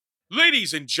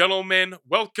Ladies and gentlemen,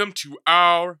 welcome to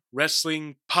our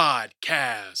wrestling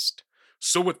podcast.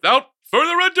 So without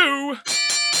further ado,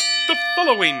 the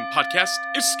following podcast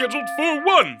is scheduled for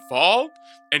one fall,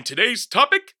 and today's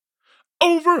topic,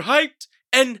 overhyped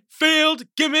and failed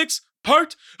gimmicks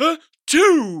part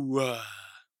 2.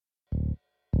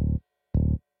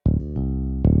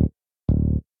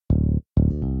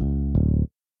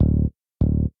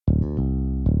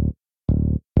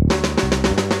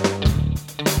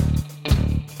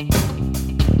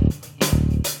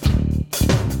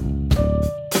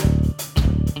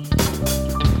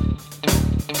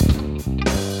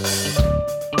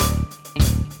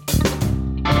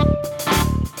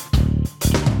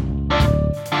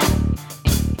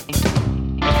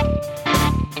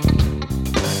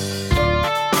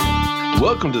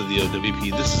 Welcome to the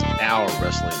OWP. This is our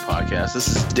wrestling podcast. This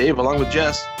is Dave along with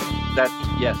Jess.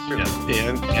 Yes, sure.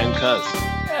 And Cuz.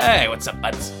 Hey, what's up,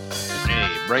 buds?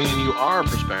 Hey, bringing you our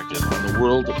perspective on the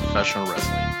world of professional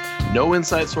wrestling. No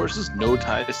inside sources, no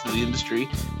ties to the industry,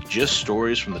 just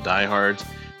stories from the diehards,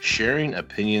 sharing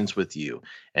opinions with you.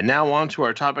 And now on to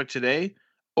our topic today,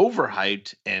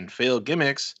 overhyped and failed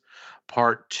gimmicks,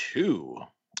 part 2.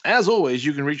 As always,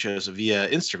 you can reach us via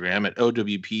Instagram at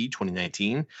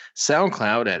OWP2019,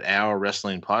 SoundCloud at Our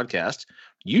Wrestling Podcast,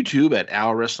 YouTube at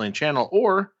Our Wrestling Channel,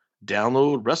 or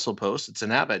download WrestlePost. It's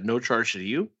an app at no charge to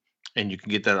you, and you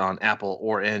can get that on Apple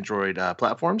or Android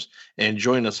platforms, and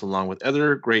join us along with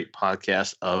other great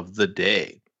podcasts of the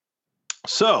day.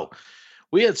 So,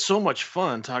 we had so much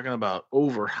fun talking about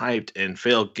overhyped and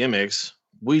failed gimmicks.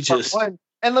 We just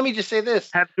and let me just say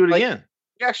this. had to do it again.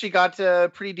 You actually got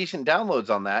pretty decent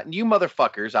downloads on that. And you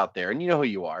motherfuckers out there, and you know who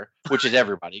you are, which is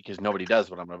everybody, because nobody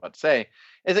does what I'm about to say,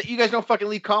 is that you guys don't fucking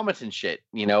leave comments and shit.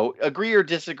 You know, agree or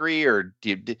disagree, or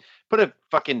put a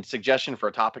fucking suggestion for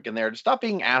a topic in there. Just stop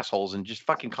being assholes and just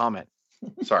fucking comment.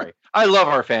 Sorry. I love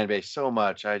our fan base so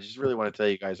much. I just really want to tell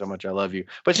you guys how much I love you.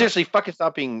 But seriously, fucking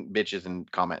stop being bitches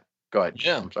and comment. Go ahead.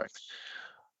 Yeah. I'm sorry.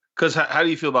 Because how do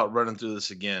you feel about running through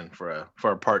this again for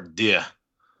a part D?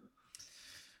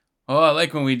 Oh, I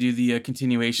like when we do the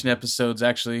continuation episodes.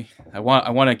 Actually, I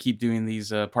want to keep doing these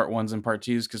part 1s and part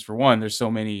 2s because, for one, there's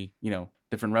so many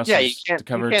different wrestlers to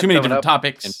cover. Too many different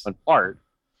topics in one part.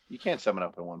 You can't sum it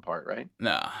up in one part, right?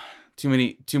 Nah, too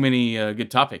many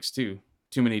good topics too.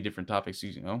 Too many different topics.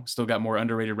 Still got more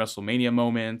underrated WrestleMania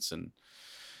moments and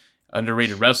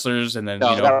underrated wrestlers, and then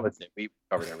that was it. We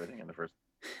covered everything in the first.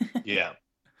 Yeah.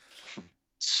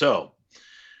 So.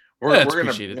 We're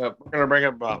gonna bring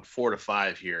up about 4 to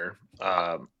 5 here.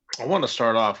 I want to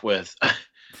start off with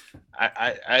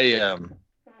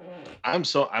I'm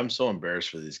so embarrassed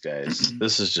for these guys.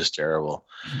 This is just terrible.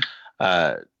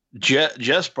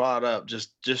 Jess brought up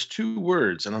just 2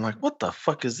 words, and I'm like, what the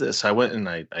fuck is this? I went and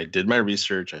I did my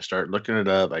research. I started looking it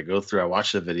up. I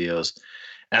watched the videos,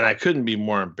 and I couldn't be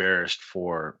more embarrassed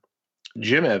for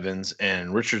Jim Evans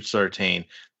and Richard Sartain.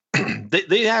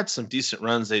 They had some decent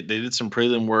runs. They did some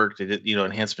prelim work. They did,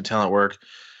 enhancement talent work.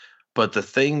 But the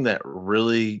thing that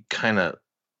really kind of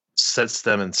sets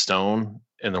them in stone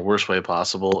in the worst way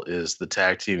possible is the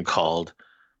tag team called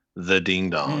the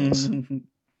Ding Dongs.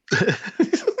 God,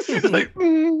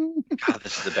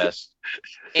 this is the best.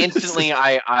 Instantly,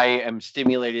 I am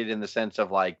stimulated in the sense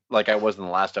of like I was in the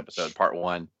last episode, part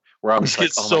 1. Where I'm like,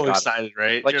 oh so excited,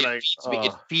 right? Like,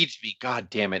 it feeds me.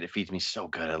 God damn it, it feeds me so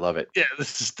good. I love it. Yeah,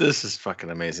 this is fucking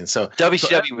amazing. So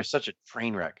WCW was such a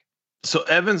train wreck. So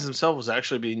Evans himself was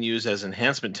actually being used as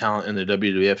enhancement talent in the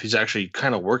WWF. He's actually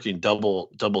kind of working double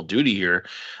duty here.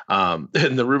 And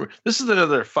the rumor, this is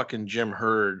another fucking Jim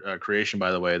Herd creation,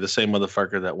 by the way. The same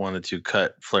motherfucker that wanted to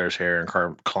cut Flair's hair and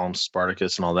call him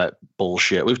Spartacus and all that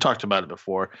bullshit. We've talked about it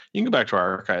before. You can go back to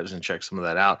our archives and check some of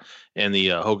that out. And the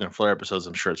Hogan Flair episodes,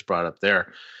 I'm sure it's brought up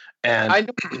there. And I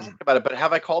know we talked about it, but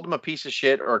have I called him a piece of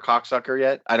shit or a cocksucker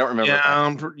yet? I don't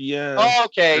remember. Yeah. Oh,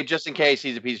 okay, just in case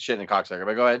he's a piece of shit and a cocksucker.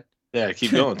 But go ahead. Yeah,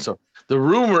 keep going. So the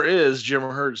rumor is Jim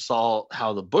Herd saw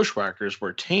how the Bushwhackers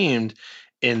were tamed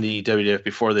in the WWF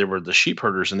before they were the Sheep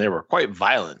Herders, and they were quite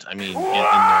violent. I mean, in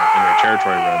their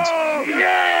territory runs.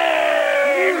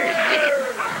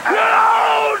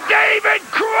 Oh, David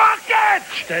Crockett!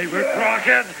 David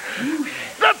Crockett!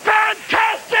 The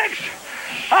Fantastics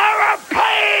are a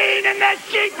pain in the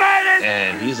Sheep Herders!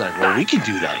 And he's like, well, we can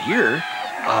do that here.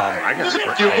 I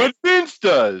got do what Vince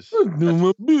does.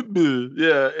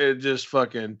 Yeah, and just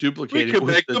fucking duplicate it. We can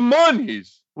make the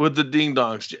monies with the Ding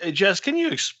Dongs. Hey, Jess, can you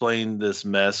explain this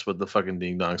mess with the fucking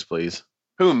Ding Dongs, please?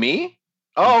 Who, me?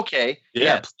 Oh, okay.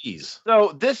 Yeah, please.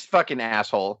 So this fucking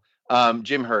asshole,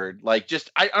 Jim Herd, I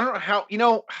don't know how,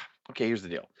 okay, here's the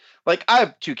deal. like I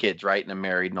have 2 kids, right? And I'm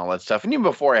married and all that stuff. And even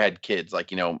before I had kids,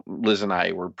 like, Liz and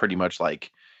I were pretty much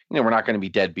like, we're not going to be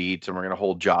deadbeats and we're going to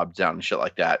hold jobs down and shit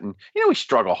like that. And, we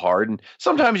struggle hard. And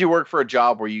sometimes you work for a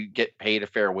job where you get paid a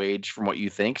fair wage from what you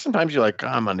think. Sometimes you're like,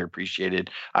 I'm underappreciated.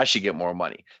 I should get more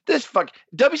money.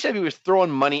 WCW was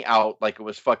throwing money out like it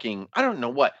was fucking, I don't know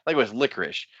what, like it was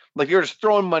licorice. Like you're just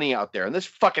throwing money out there. And this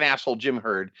fucking asshole Jim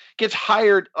Herd gets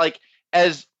hired like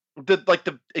as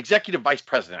the executive vice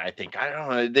president, I think. I don't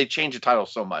know. They changed the title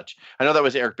so much. I know that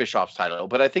was Eric Bischoff's title,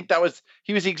 but I think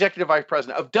he was the executive vice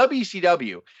president of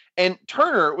WCW. And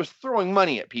Turner was throwing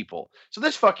money at people. So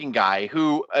this fucking guy,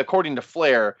 who, according to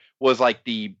Flair, was like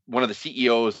one of the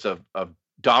CEOs of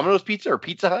Domino's Pizza or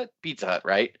Pizza Hut,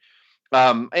 right?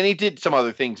 And he did some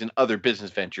other things in other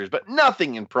business ventures, but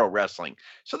nothing in pro wrestling.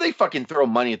 So they fucking throw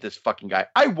money at this fucking guy.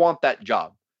 I want that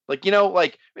job. Like,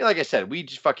 like I said, we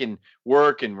just fucking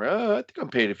work and I think I'm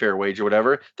paid a fair wage or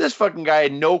whatever. This fucking guy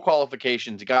had no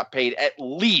qualifications. He got paid at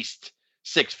least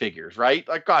 6 figures, right?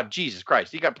 Like, God, Jesus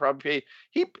Christ. He probably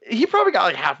got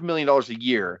like $500,000 a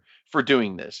year for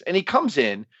doing this. And he comes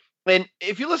in, and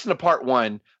if you listen to part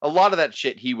 1, a lot of that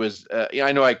shit he was,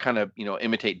 I know I kind of,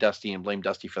 imitate Dusty and blame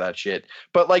Dusty for that shit,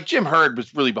 but like Jim Herd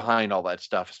was really behind all that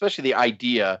stuff, especially the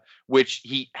idea, which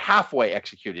he halfway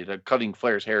executed, of cutting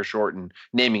Flair's hair short and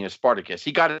naming him Spartacus.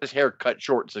 He got his hair cut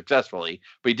short successfully,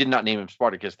 but he did not name him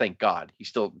Spartacus. Thank God. He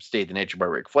still stayed the Nature Boy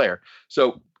Ric Flair.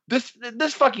 So this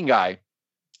fucking guy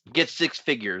gets 6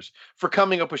 figures for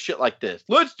coming up with shit like this.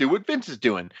 Let's do what Vince is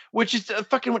doing, which is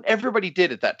fucking what everybody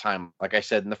did at that time. Like I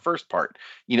said in the first part,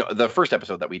 the first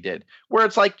episode that we did, where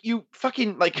it's like you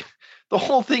fucking like the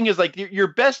whole thing is like your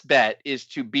best bet is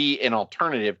to be an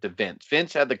alternative to Vince.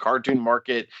 Vince had the cartoon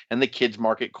market and the kids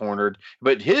market cornered,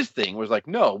 but his thing was like,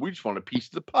 no, we just want a piece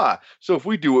of the pie. So if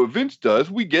we do what Vince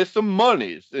does, we get some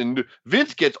monies, and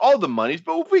Vince gets all the monies,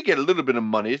 but if we get a little bit of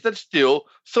monies, that's still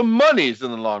some monies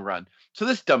in the long run. So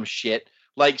this dumb shit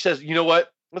like says, you know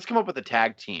what? Let's come up with a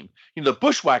tag team. The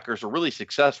Bushwhackers are really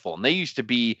successful, and they used to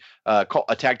be a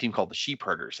tag team called the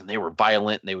Sheepherders, and they were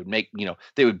violent, and they would make,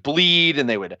 they would bleed, and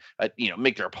they would,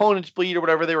 make their opponents bleed or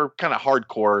whatever. They were kind of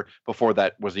hardcore before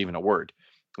that was even a word.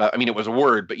 It was a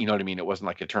word, but you know what I mean? It wasn't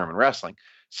like a term in wrestling.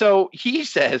 So he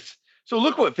says, so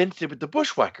look what Vince did with the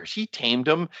Bushwhackers. He tamed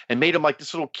them and made them like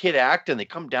this little kid act, and they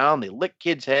come down, they lick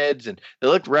kids' heads, and they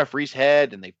lick the referee's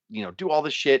head, and they, do all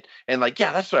this shit. And like,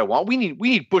 yeah, that's what I want. We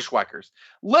need Bushwhackers.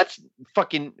 Let's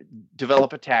fucking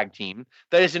develop a tag team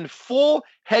that is in full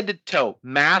head to toe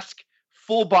mask,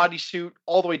 full body suit,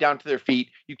 all the way down to their feet.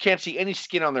 You can't see any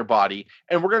skin on their body.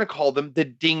 And we're going to call them the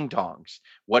Ding Dongs.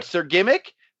 What's their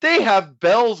gimmick? They have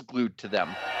bells glued to them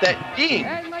that ding.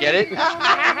 Get it?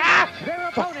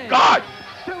 God!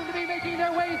 Soon to be making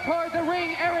their way toward the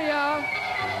ring area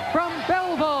from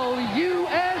Belleville,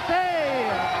 USA.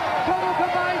 Total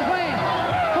combined weight,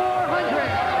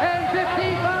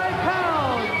 455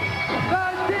 pounds. The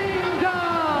Ding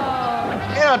Dong!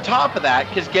 And on top of that,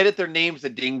 because get it, their name's the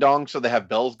Ding Dong, so they have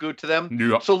bells glued to them.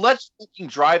 Yeah. So let's fucking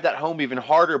drive that home even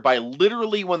harder by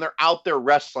literally when they're out there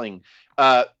wrestling,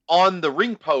 on the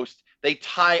ring post, they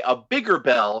tie a bigger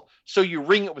bell, so you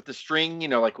ring it with the string,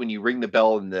 like when you ring the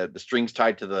bell and the string's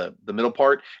tied to the middle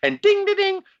part, and ding, ding,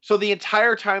 ding. So the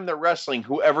entire time they're wrestling,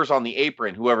 whoever's on the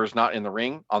apron, whoever's not in the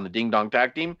ring on the Ding Dong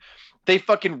tag team, they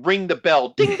fucking ring the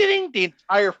bell, ding, ding, ding, the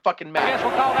entire fucking match.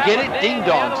 Get it? Ding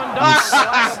Dongs.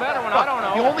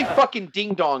 The only fucking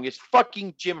Ding Dong is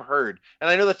fucking Jim Herd. And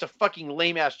I know that's a fucking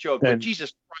lame-ass joke, but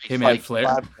Jesus Christ. Him and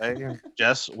Flair.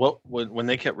 Jess, when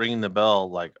they kept ringing the bell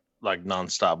like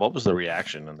nonstop, what was the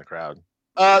reaction in the crowd?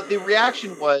 The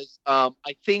reaction was, I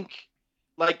think,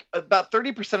 like about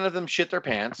 30% of them shit their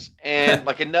pants, and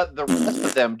like the rest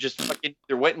of them just fucking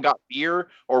either went and got beer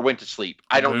or went to sleep.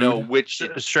 I don't know which.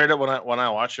 Straight up, when I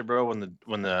watched it, bro, when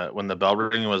the bell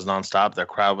ringing was nonstop, the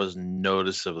crowd was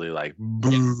noticeably like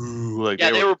boo. Like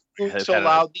they were so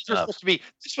loud.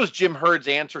 This was Jim Herd's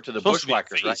answer to the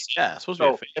Bushwhackers, right? Yeah, supposed to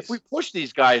be a face. If we push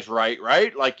these guys right,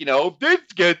 like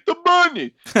let's get the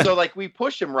money. So like we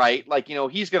push him right, like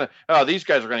these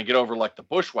guys are gonna get over like the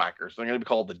Bushwhackers. They're gonna be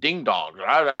called the Ding Dongs.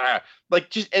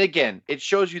 Like and again, it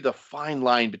shows you the fine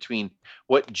line between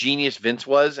what genius Vince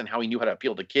was and how he knew how to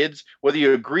appeal to kids. Whether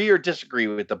you agree or disagree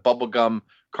with the bubblegum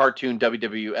cartoon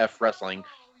WWF wrestling,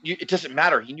 it doesn't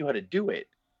matter. He knew how to do it.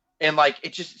 And like,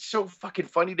 it's just so fucking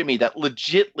funny to me that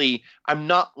legitly, I'm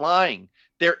not lying.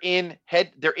 They're in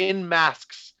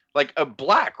masks, like a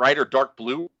black, right? Or dark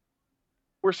blue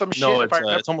or some shit. No,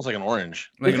 it's almost like an orange.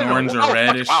 Like an orange or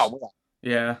reddish. Wow.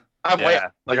 Yeah. I'm way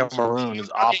Like a maroon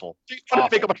is awful. They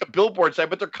want to make them like a billboard sign,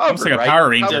 but they're covered, like a right? Power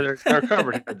Ranger. Yeah, they're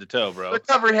covered head to toe, bro. They're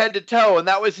covered head to toe, and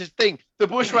that was his thing. The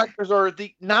Bushwhackers are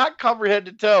not covered head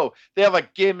to toe. They have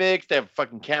like gimmicks. They have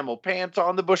fucking camel pants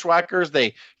on. The Bushwhackers.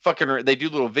 They do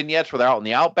little vignettes where they're out in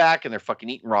the outback and they're fucking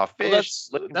eating raw fish.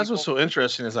 Well, that's what's so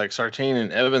interesting is like Sartain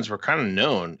and Evans were kind of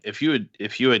known. If you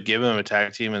had given them a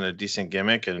tag team and a decent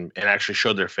gimmick and actually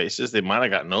showed their faces, they might have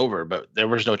gotten over. But there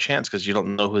was no chance because you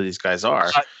don't know who these guys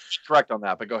are. Correct on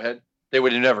that, but go ahead. They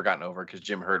would have never gotten over because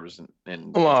Jim Herd was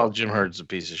in. Well, Jim Herd's a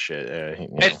piece of shit.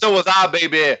 And so was I,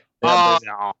 baby.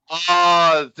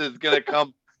 This is gonna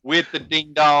come with the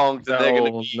ding dongs.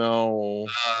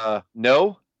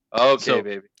 No. Okay,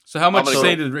 baby. So how much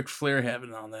say did Ric Flair have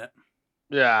on that?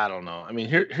 Yeah, I don't know. I mean,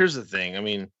 here's the thing. I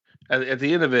mean, at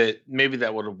the end of it, maybe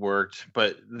that would have worked,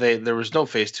 but there was no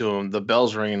face to him. The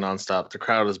bell's ringing nonstop. The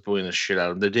crowd is booing the shit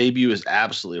out of him. The debut is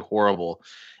absolutely horrible.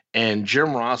 And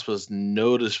Jim Ross was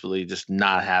noticeably just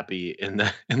not happy in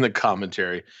the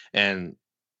commentary, and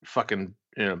fucking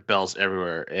bells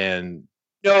everywhere. And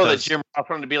that Jim Ross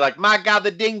wanted to be like, my God,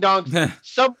 the ding dongs!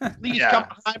 Some please come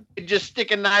behind me and just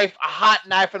stick a hot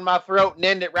knife in my throat, and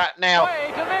end it right now.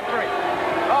 Way to victory!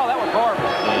 Oh, that was horrible.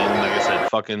 And like I said,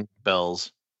 fucking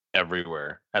bells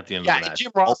everywhere at the end of the match.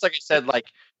 Jim Ross, like I said, like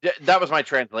that was my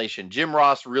translation. Jim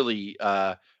Ross really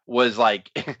was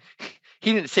like.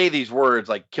 He didn't say these words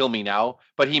like "kill me now,"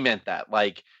 but he meant that.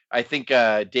 Like I think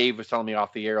Dave was telling me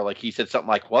off the air, like he said something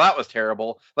like, "Well, that was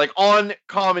terrible." Like on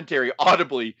commentary,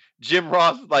 audibly, Jim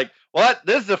Ross was like, "What?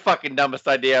 This is the fucking dumbest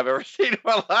idea I've ever seen in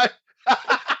my life."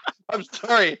 I'm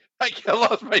sorry, I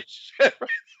lost my shit.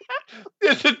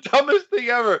 It's the dumbest thing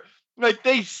ever. Like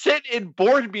they sit in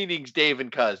board meetings, Dave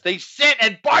and Cuz. They sit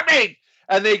in board meetings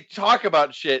and they talk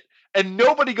about shit, and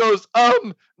nobody goes,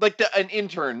 like an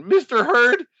intern, Mr.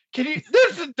 Herd.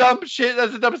 This is dumb shit.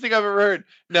 That's the dumbest thing I've ever heard.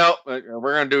 No, we're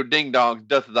going to do ding dongs.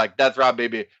 Dustin's like, that's right,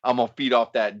 baby. I'm going to feed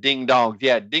off that ding dongs.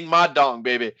 Yeah, ding my dong,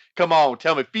 baby. Come on,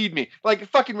 tell me, feed me. Like,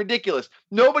 fucking ridiculous.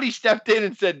 Nobody stepped in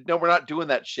and said, no, we're not doing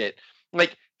that shit.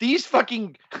 Like, these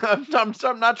fucking, I'm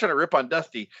not trying to rip on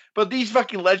Dusty, but these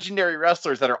fucking legendary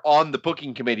wrestlers that are on the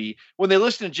booking committee, when they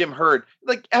listen to Jim Herd,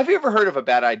 like, have you ever heard of a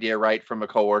bad idea, right, from a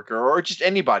coworker or just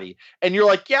anybody? And you're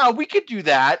like, yeah, we could do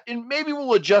that, and maybe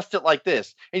we'll adjust it like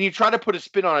this. And you try to put a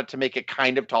spin on it to make it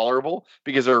kind of tolerable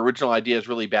because their original idea is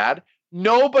really bad.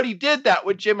 Nobody did that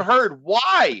with Jim Herd.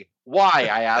 Why? Why,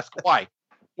 I ask, why?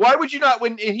 Why would you not,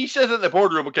 when he says it in the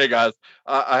boardroom, okay, guys,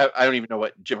 I don't even know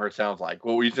what Jim Herd sounds like.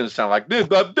 Well, he's going to sound like this,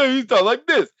 but he sounds like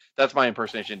this. That's my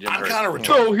impersonation of Jim Herd.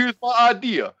 So here's my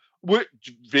idea.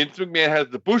 Vince McMahon has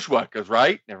the Bushwhackers,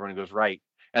 right? And everyone goes, right.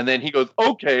 And then he goes,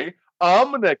 okay, I'm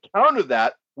going to counter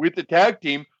that with the tag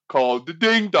team called the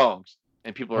Ding Dongs.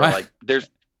 And people are like,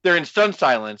 they're in stunned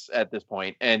silence at this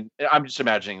point, and I'm just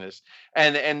imagining this.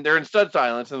 And they're in stunned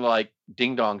silence, and like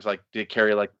ding dongs, like they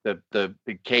carry like the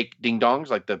big cake ding dongs,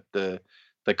 like the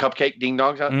cupcake ding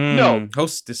dongs. No,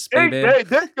 hostess, baby. Hey,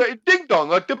 ding dong,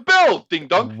 like the bells, ding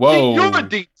dong. Whoa, you're a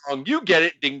ding dong. You get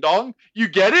it, ding dong. You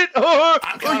get it.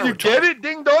 You get it,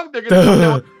 ding dong. They're gonna come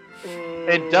down.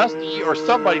 And Dusty or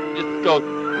somebody just goes,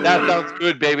 that sounds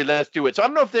good, baby. Let's do it. So I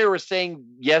don't know if they were saying,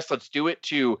 yes, let's do it,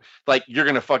 to like, you're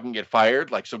going to fucking get fired.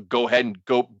 Like, so go ahead and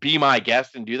go be my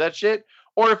guest and do that shit.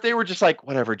 Or if they were just like,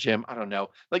 whatever, Jim, I don't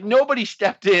know. Like, nobody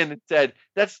stepped in and said,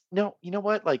 no, you know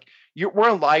what? Like,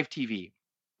 we're on live TV.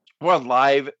 We're on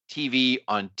live TV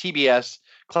on TBS,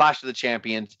 Clash of the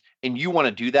Champions, and you want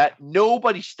to do that?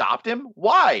 Nobody stopped him.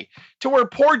 Why? To where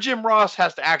poor Jim Ross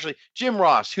has to actually, Jim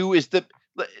Ross, who is the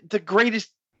greatest,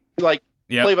 like,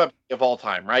 play-by-play of all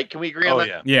time, right? Can we agree on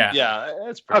that? Yeah,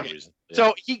 that's pretty reasonable. Yeah.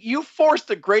 So you forced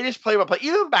the greatest play-by-play.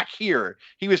 Even back here,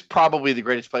 he was probably the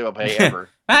greatest play-by-play ever.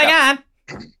 My God.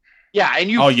 Yeah, and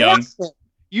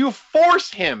you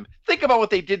forced him. Think about what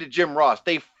they did to Jim Ross.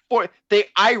 They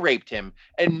eye-raped him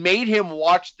and made him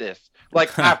watch this.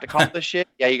 Like, I have to call this shit?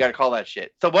 Yeah, you got to call that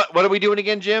shit. So what are we doing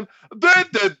again, Jim?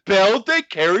 The bells, they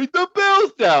carried the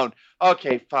bells down.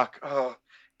 Okay, fuck. Oh.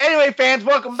 Anyway, fans,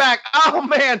 welcome back. Oh,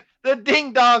 man, the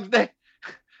ding dongs.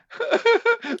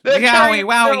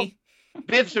 Wowie.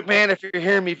 Vince McMahon, if you're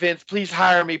hearing me, Vince, please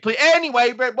hire me. Please.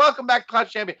 Anyway, welcome back to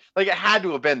Clash Champion. Like, it had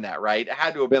to have been that, right? It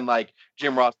had to have been like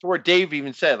Jim Ross, to where Dave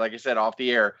even said, like I said, off the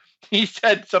air, he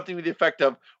said something to the effect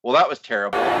of, well, that was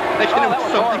terrible. Like, it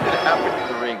was something that happened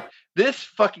in the ring. This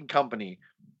fucking company,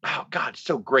 oh, God,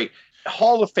 so great.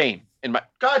 Hall of Fame.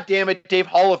 God damn it, Dave,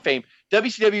 Hall of Fame.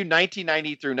 WCW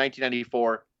 1990 through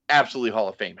 1994. Absolutely Hall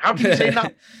of Fame. How can you say no?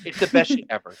 It's the best shit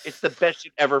ever. It's the best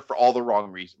shit ever for all the wrong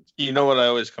reasons. You know what I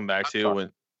always come back to when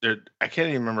I can't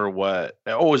even remember what.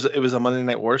 Oh, it was a Monday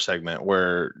Night War segment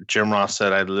where Jim Ross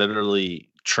said I literally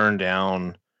churned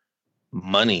down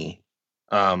money,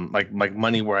 like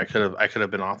money where I could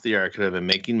have been off the air. I could have been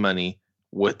making money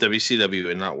with WCW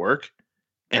and not work.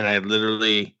 And I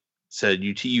literally said,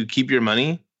 "You keep your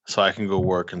money so I can go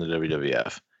work in the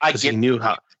WWF." Because he knew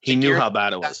how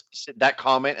bad it was. That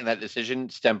comment and that decision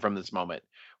stemmed from this moment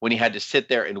when he had to sit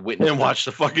there and witness and watch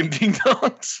the fucking ding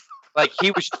dongs. Like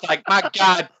he was just like, "My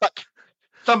God, fuck.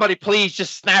 Somebody please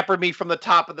just snapper me from the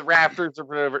top of the rafters or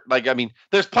whatever." Like, I mean,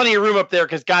 there's plenty of room up there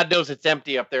because God knows it's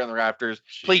empty up there on the rafters.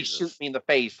 Jesus. Please shoot me in the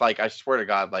face. Like, I swear to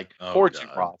God, like, poor Jim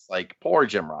Ross. Like, poor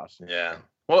Jim Ross. Yeah.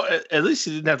 Well, at least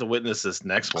he didn't have to witness this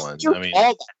next one. I mean,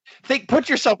 all that. Put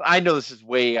yourself. I know this is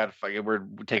way out of fucking. We're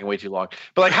taking way too long.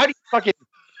 But like, how do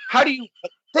you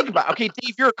think about? Okay,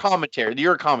 Dave, you're a commentator.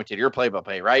 You're a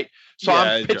play-by-play, right? So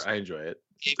yeah, I enjoy it.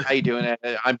 How you doing?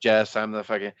 I'm Jess. I'm the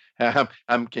fucking.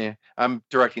 I'm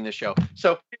directing the show.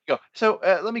 So here you go. So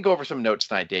let me go over some notes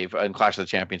tonight, Dave, in Clash of the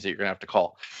Champions that you're gonna have to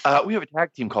call. We have a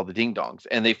tag team called the Ding Dongs,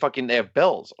 and they have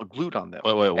bells glued on them.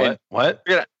 Wait, what?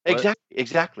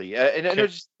 Exactly. And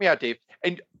just hear me out, Dave.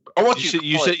 And I want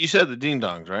you said the Ding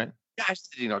Dongs, right? Yeah, I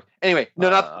said the Ding Dongs. Anyway, no,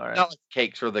 not like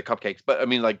cakes or the cupcakes, but I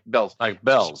mean like bells. Like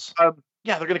bells.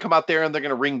 Yeah, they're going to come out there and they're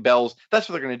going to ring bells. That's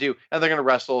what they're going to do. And they're going to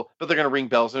wrestle, but they're going to ring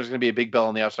bells. There's going to be a big bell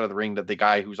on the outside of the ring that the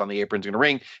guy who's on the apron is going to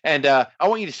ring. And I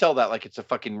want you to sell that like it's a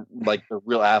fucking, like the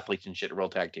real athletes and shit, a real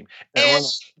tag team. And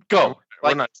go.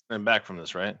 We're not coming back from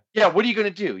this, right? Yeah, what are you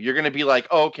going to do? You're going to be like,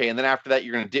 oh, okay. And then after that,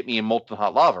 you're going to dip me in molten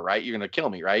hot lava, right? You're going to kill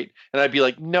me, right? And I'd be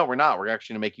like, no, we're not. We're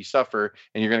actually going to make you suffer.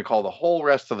 And you're going to call the whole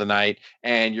rest of the night.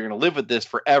 And you're going to live with this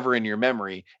forever in your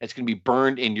memory. It's going to be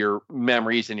burned in your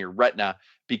memories and your retina.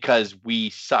 Because we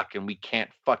suck and we can't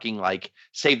fucking like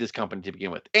save this company to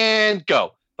begin with. And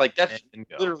go. Like that's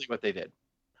literally what they did.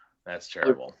 That's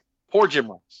terrible. Poor Jim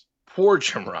Ross. Poor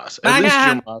Jim Ross. At least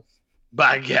Jim Ross.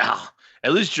 By gal.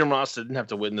 At least Jim Ross didn't have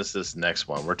to witness this next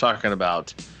one. We're talking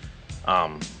about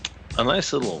a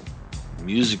nice little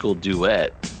musical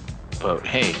duet. But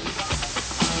hey,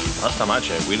 last time I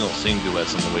checked, we don't sing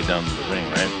duets on the way down to the ring,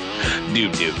 right?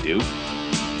 Doop.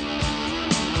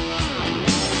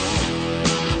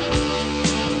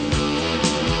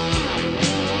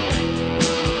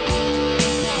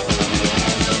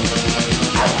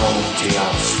 To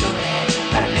your story,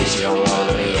 that is your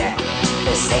wanna be at.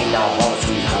 This ain't no home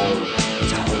sweet home,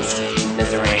 it's a home sweet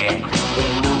misery. We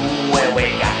knew when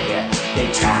we got here,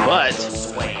 they tried to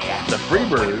sway. The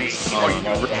Freebirds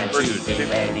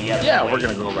yeah, we're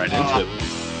gonna go right into it.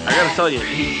 I gotta tell you,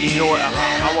 you know what?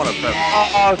 I want to preface.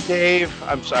 Oh, Dave,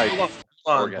 I'm sorry.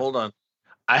 Hold on.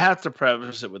 I have to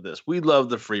preface it with this. We love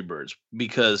the Freebirds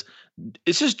because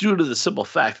it's just due to the simple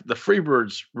fact that the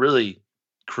Freebirds really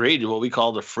created what we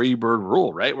call the Freebird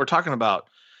rule, right? We're talking about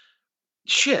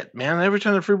shit, man. Every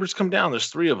time the Freebirds come down, there's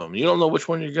 3 of them. You don't know which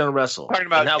one you're going to wrestle. Talking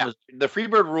about the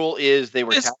Freebird rule is they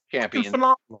were tag champions.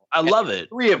 Phenomenal. I love it.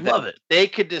 3 of them. Love it. They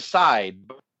could decide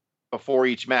before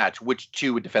each match which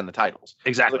 2 would defend the titles.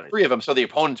 Exactly. So 3 of them, so the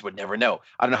opponents would never know.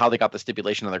 I don't know how they got the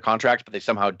stipulation on their contract, but they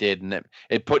somehow did, and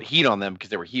it put heat on them because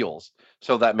they were heels.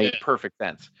 So that made perfect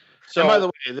sense. So, and by the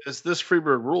way, this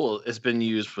Freebird rule has been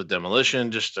used with Demolition.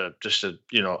 Just to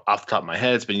off the top of my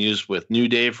head, it's been used with New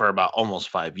Day for about almost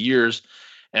 5 years,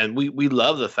 and we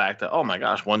love the fact that, oh my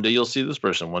gosh, one day you'll see this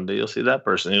person, one day you'll see that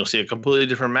person, and you'll see a completely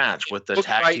different match with the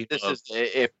tag team.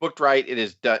 If booked right, it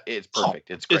is done. It's perfect.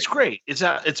 It's great. It's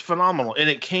great. It's phenomenal, and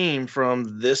it came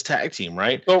from this tag team,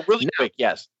 right? So really quick,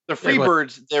 yes. The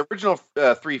Freebirds, the original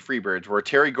 3 Freebirds were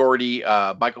Terry Gordy,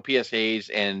 Michael P.S. Hayes,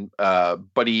 and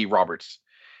Buddy Roberts.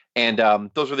 And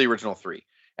those were the original 3.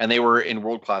 And they were in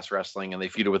World Class Wrestling, and they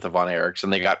feuded with the Von Erichs,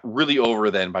 and they got really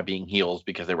over then by being heels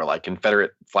because they were like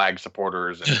Confederate flag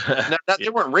supporters. And they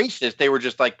weren't racist. They were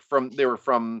just like from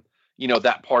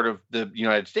that part of the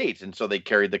United States, and so they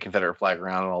carried the Confederate flag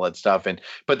around and all that stuff.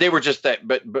 But they were just that.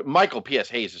 But Michael P.S.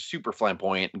 Hayes is super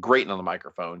flamboyant and great on the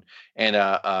microphone. And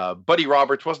Buddy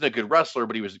Roberts wasn't a good wrestler,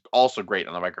 but he was also great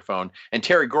on the microphone. And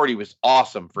Terry Gordy was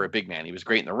awesome for a big man. He was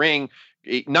great in the ring.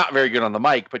 Not very good on the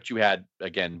mic, but you had,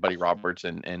 again, Buddy Roberts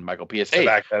and Michael P.S. Hayes.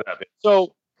 Back that up.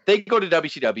 So they go to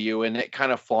WCW, and it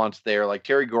kind of flaunts there. Like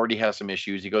Terry Gordy has some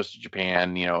issues. He goes to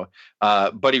Japan.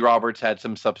 Buddy Roberts had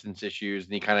some substance issues,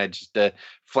 and he kind of just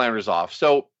flounders off.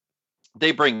 So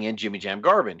they bring in Jimmy Jam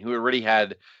Garvin, who already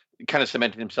had kind of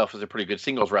cemented himself as a pretty good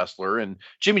singles wrestler. And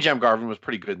Jimmy Jam Garvin was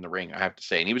pretty good in the ring, I have to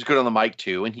say. And he was good on the mic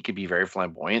too, and he could be very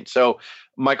flamboyant. So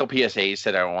Michael P.S. Hayes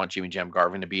said, I want Jimmy Jam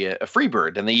Garvin to be a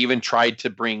Freebird. And they even tried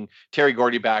to bring Terry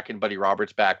Gordy back and Buddy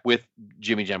Roberts back with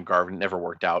Jimmy Jam Garvin. It never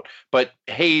worked out. But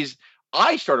Hayes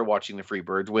I started watching the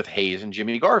Freebirds with Hayes and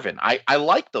Jimmy Garvin. I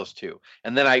like those two.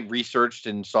 And then I researched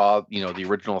and saw, the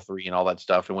original three and all that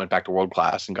stuff and went back to World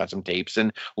Class and got some tapes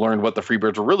and learned what the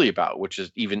Freebirds were really about, which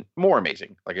is even more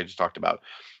amazing, like I just talked about.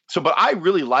 So, but I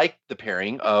really liked the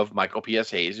pairing of Michael P.S.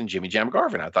 Hayes and Jimmy Jam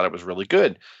Garvin. I thought it was really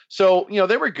good. So,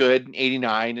 they were good in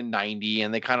 89 and 90,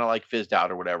 and they kind of like fizzed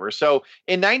out or whatever. So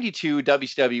in 92,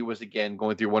 WCW was again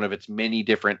going through one of its many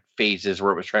different phases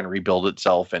where it was trying to rebuild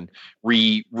itself and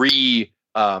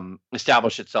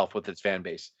establish itself with its fan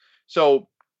base. So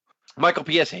Michael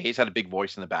P.S. Hayes had a big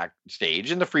voice in the backstage,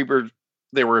 and the Freebirds,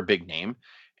 they were a big name.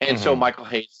 And so Michael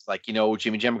Hayes is like,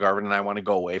 Jimmy Jam Garvin and I want to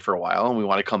go away for a while, and we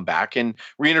want to come back and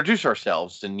reintroduce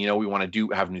ourselves. And, we want to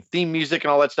have new theme music and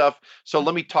all that stuff. So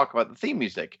let me talk about the theme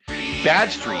music.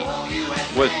 Bad Street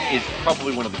is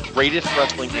probably one of the greatest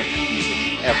wrestling music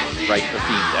ever, right? The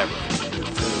themes ever.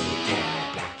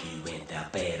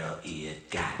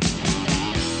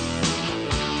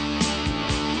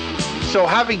 So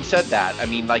having said that, I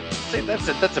mean, like,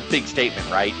 that's a big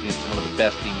statement, right? And it's one of the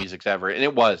best theme musics ever. And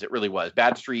it really was.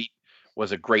 Bad Street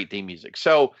was a great theme music.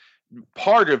 So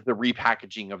part of the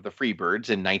repackaging of the Freebirds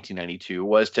in 1992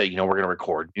 was to, we're going to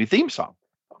record a new theme song.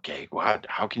 Okay, well,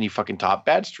 how can you fucking top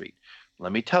Bad Street?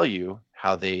 Let me tell you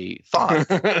how they thought.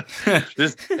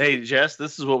 Hey, Jess,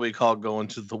 this is what we call going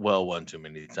to the well one too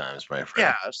many times, my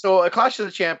friend. Yeah, so a Clash of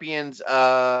the Champions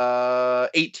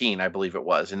 18, I believe it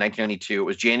was, in 1992. It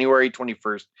was January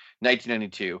 21st,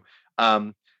 1992.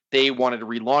 They wanted to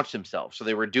relaunch themselves. So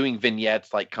they were doing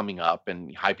vignettes like coming up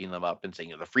and hyping them up and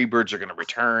saying, the Freebirds are going to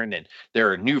return and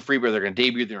they're a new Freebird. They're going to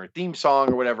debut their theme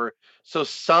song or whatever. So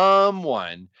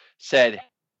someone said,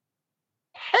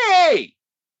 hey,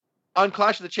 on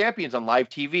Clash of the Champions on live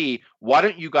TV, why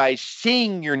don't you guys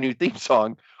sing your new theme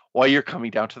song while you're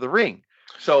coming down to the ring?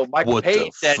 So Michael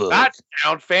Hayes said, that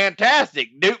sounds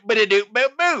fantastic. Doop, ba doop,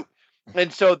 boop, boop.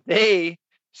 And so they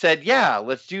said, yeah,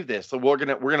 let's do this. So we're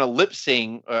gonna lip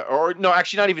sing, or no,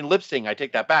 actually not even lip sing. I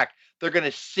take that back. They're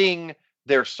gonna sing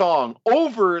their song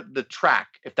over the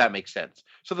track, if that makes sense.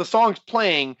 So the song's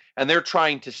playing, and they're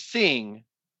trying to sing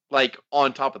like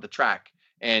on top of the track.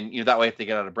 And, that way, if they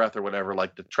get out of breath or whatever,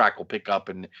 like the track will pick up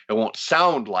and it won't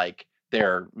sound like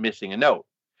they're missing a note.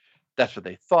 That's what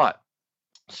they thought.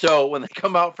 So when they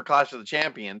come out for Clash of the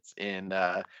Champions in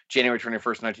January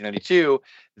 21st, 1992,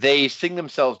 they sing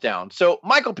themselves down. So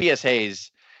Michael P.S.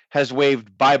 Hayes has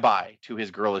waved bye-bye to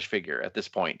his girlish figure at this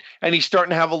point. And he's starting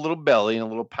to have a little belly and a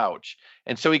little pouch.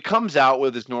 And so he comes out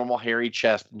with his normal hairy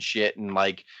chest and shit and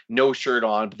like no shirt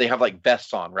on, but they have like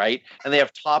vests on, right? And they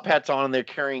have top hats on and they're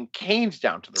carrying canes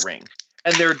down to the ring.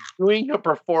 And they're doing a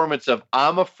performance of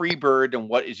I'm a Free Bird and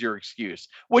What Is Your Excuse?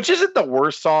 Which isn't the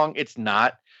worst song. It's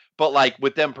not. But like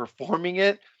with them performing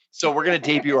it, so we're going to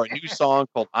debut our new song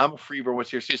called I'm a Free Bird,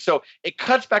 What's Your Excuse? So it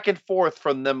cuts back and forth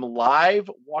from them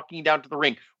live walking down to the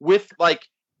ring with like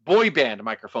boy band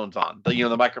microphones on.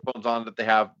 The microphones on that they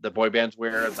have the boy bands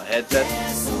wear as a headset.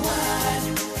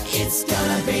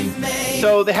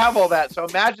 So they have all that. So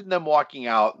imagine them walking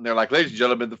out and they're like, ladies and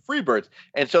gentlemen, the Freebirds.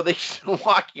 And so they're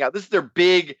walking out. This is their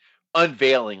big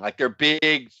unveiling, like their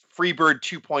big Freebird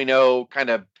 2.0 kind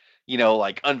of,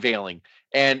 like unveiling.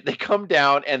 And they come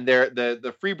down and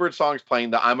the Freebird song's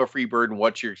playing, the I'm a Freebird and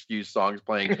What's Your Excuse song's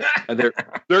playing, and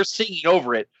they're singing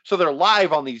over it. So they're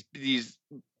live on these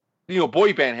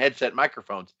boy band headset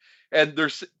microphones, and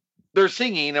they're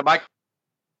singing. And Michael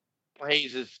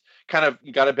Hayes is kind of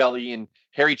got a belly and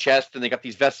hairy chest, and they got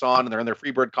these vests on, and they're in their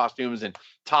Freebird costumes and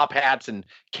top hats and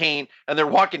cane, and they're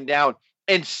walking down.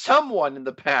 And someone in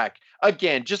the back,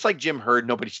 again, just like Jim Herd,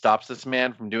 nobody stops this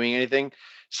man from doing anything.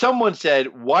 Someone said,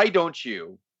 why don't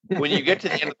you, when you get to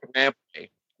the end of the rampway,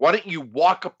 why don't you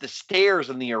walk up the stairs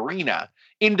in the arena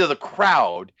into the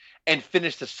crowd and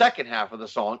finish the second half of the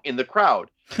song in the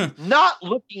crowd? Not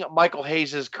looking at Michael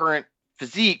Hayes' current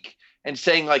physique and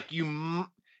saying, like,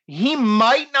 he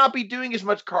might not be doing as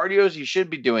much cardio as he should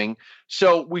be doing,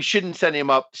 so we shouldn't send him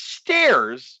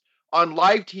upstairs on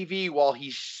live TV while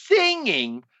he's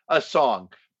singing a song.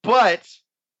 But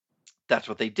that's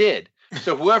what they did.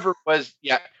 So whoever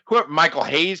Michael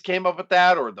Hayes came up with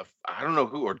that, or I don't know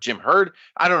who, or Jim Herd.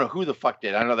 I don't know who the fuck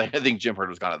did. I think Jim Herd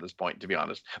was gone at this point, to be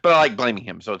honest. But I like blaming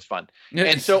him, so it's fun.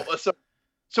 And so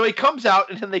he comes out,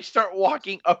 and then they start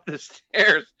walking up the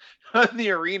stairs in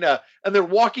the arena, and they're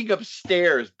walking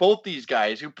upstairs. Both these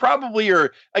guys, who probably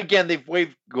are, again, they've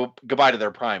waved goodbye to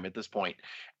their prime at this point.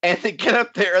 And they get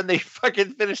up there and they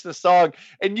fucking finish the song,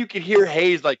 and you can hear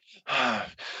Hayes like,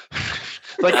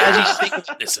 Like as he's thinking,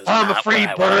 I'm a free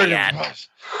bird.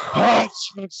 Oh,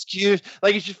 excuse.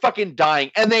 Like he's just fucking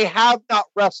dying, and they have not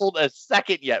wrestled a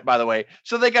second yet, by the way.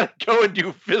 So they got to go and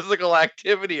do physical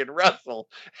activity and wrestle.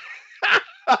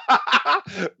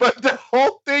 But the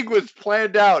whole thing was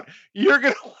planned out. You're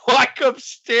gonna walk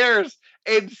upstairs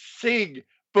and sing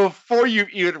before you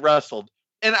even wrestled.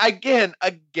 And again,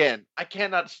 I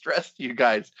cannot stress to you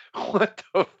guys what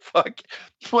the fuck,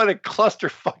 what a cluster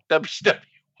fucked up WCW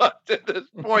was at this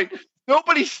point.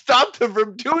 Nobody stopped them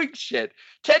from doing shit.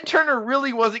 Ted Turner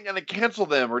really wasn't going to cancel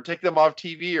them or take them off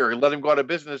TV or let them go out of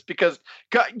business because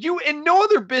you in no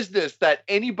other business that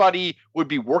anybody would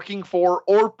be working for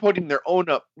or putting their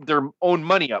own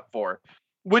money up for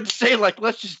would say like,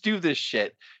 let's just do this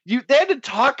shit. They had to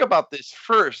talk about this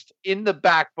first in the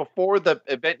back before the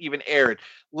event even aired.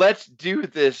 Let's do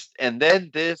this, and then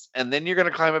you're going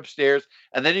to climb upstairs,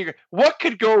 and then what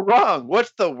could go wrong?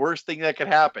 What's the worst thing that could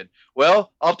happen?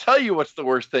 Well, I'll tell you what's the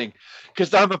worst thing,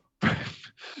 because I'm a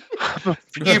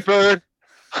free bird.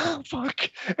 Oh, fuck.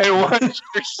 And one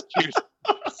excuse.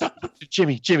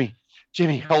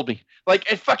 Jimmy, hold me.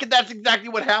 Like, and fucking that's exactly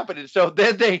what happened. And so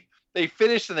then they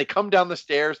finish and they come down the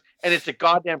stairs, and it's a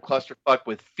goddamn clusterfuck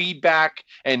with feedback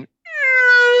and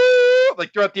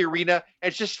like throughout the arena.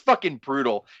 It's just fucking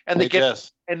brutal. And they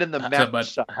and then the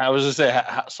match. How was it?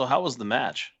 How was the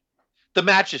match? The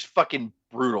match is fucking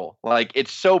brutal. Like,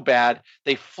 it's so bad.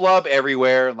 They flub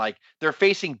everywhere. And like, they're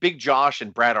facing Big Josh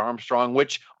and Brad Armstrong,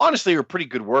 which honestly are pretty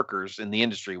good workers in the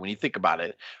industry when you think about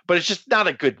it. But it's just not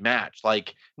a good match.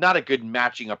 Like, not a good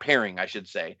matching, a pairing, I should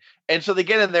say. And so they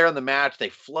get in there in the match, they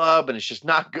flub, and it's just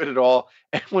not good at all.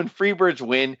 And when Freebirds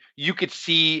win, you could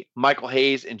see Michael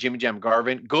Hayes and Jimmy Jam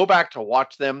Garvin go back to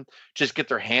watch them just get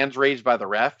their hands raised by the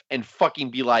ref and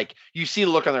fucking be like, you see the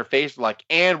look on their face, like,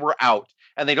 and we're out.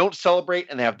 And they don't celebrate,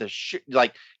 and they have this shit,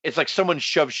 like, it's like someone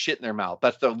shoves shit in their mouth.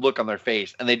 That's the look on their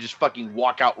face. And they just fucking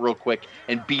walk out real quick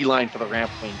and beeline for the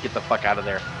ramp and get the fuck out of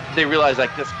there. They realize,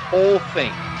 like, this whole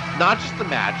thing, not just the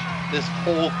match, this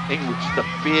whole thing was just a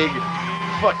big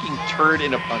fucking turd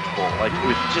in a punch bowl. Like, it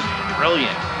was just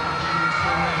brilliant.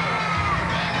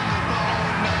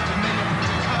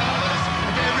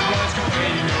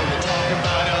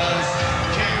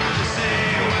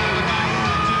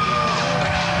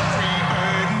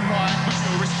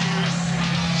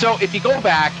 So if you go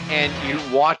back and you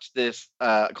watch this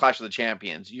Clash of the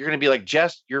Champions, you're going to be like,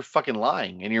 Jess, you're fucking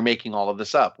lying and you're making all of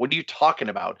this up. What are you talking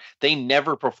about? They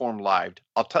never performed live.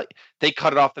 I'll tell you, they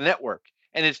cut it off the network.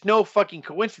 And it's no fucking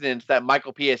coincidence that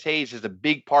Michael P.S. Hayes is a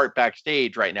big part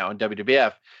backstage right now in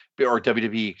WWF or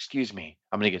WWE, excuse me.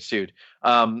 I'm going to get sued.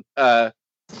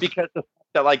 Because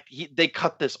they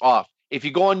cut this off. If you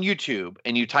go on YouTube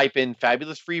and you type in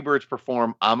Fabulous Freebirds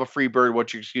perform I'm a Freebird,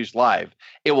 What's Your Excuse live,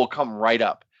 it will come right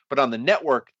up. But on the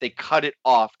network, they cut it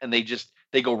off and they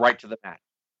go right to the match.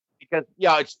 Because,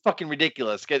 yeah, it's fucking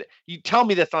ridiculous. You tell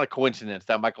me that's not a coincidence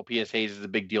that Michael P.S. Hayes is a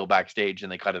big deal backstage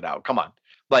and they cut it out. Come on.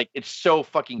 Like, it's so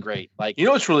fucking great. Like, you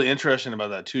know what's really interesting about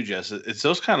that too, Jess? It's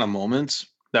those kind of moments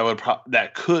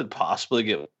that could possibly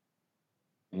get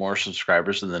more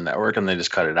subscribers to the network, and they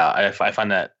just cut it out. I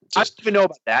find that I don't even know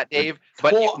about that, Dave,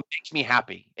 but it makes me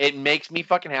happy. It makes me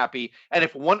fucking happy. And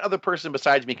if one other person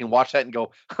besides me can watch that and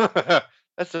go,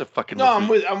 that's a fucking. No,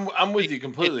 I'm with you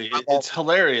completely. It's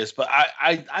hilarious, but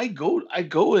I go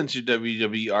into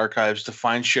WWE archives to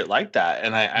find shit like that,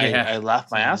 and I laugh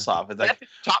my ass off. It's like,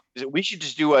 we should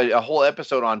just do a whole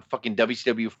episode on fucking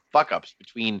WCW fuck ups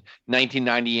between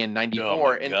 1990 and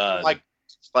 94, and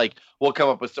like we'll come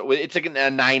up with it's like a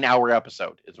 9-hour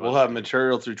episode. We'll have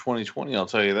material through 2020. I'll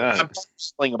tell you that. I'm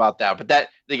sling about that, but that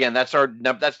again, that's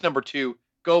number 2.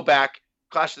 Go back,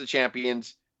 Clash of the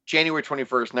Champions, January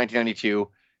 21st, 1992.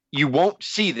 You won't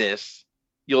see this.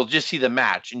 You'll just see the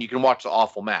match, and you can watch the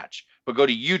awful match. But go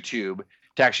to YouTube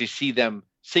to actually see them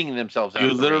singing themselves out.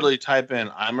 You literally type in,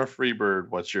 I'm a Freebird,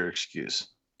 what's your excuse?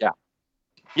 Yeah.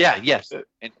 Yeah, yes.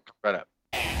 And right up.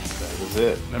 That was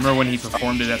it. Remember when he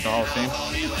performed it at the Hall of Fame?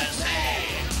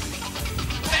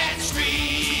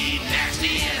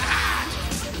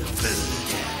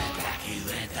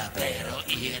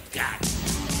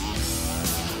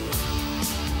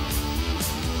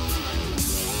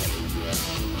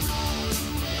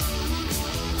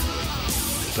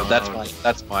 So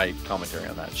that's my commentary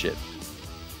on that shit.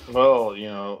 Well, you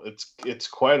know, it's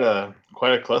quite a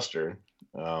cluster.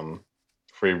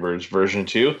 Freebirds version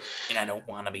 2. And I don't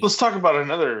want to be. Let's talk about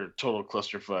another total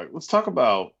clusterfuck. Let's talk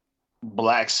about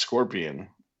Black Scorpion.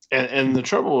 And the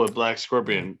trouble with Black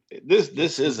Scorpion, this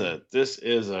is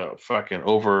a fucking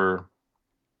over.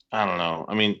 I don't know.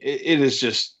 I mean, it is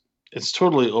just, it's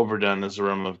totally overdone as the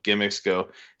realm of gimmicks go.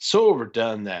 So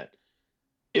overdone that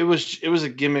it was a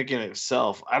gimmick in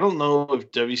itself. I don't know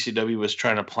if WCW was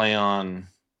trying to play on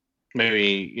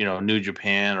maybe, New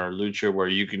Japan or Lucha, where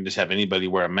you can just have anybody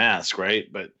wear a mask,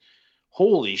 right? But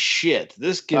holy shit,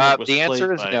 this gimmick was the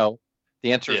answer is no.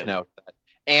 The answer is no.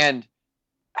 And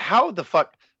how the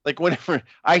fuck, like, whenever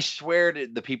I swear to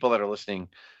the people that are listening,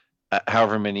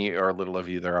 however many or little of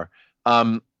you there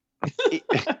are,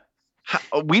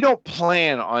 we don't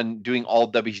plan on doing all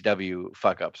WCW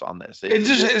fuck ups on this. It's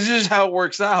just how it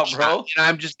works out, bro.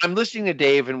 And I'm listening to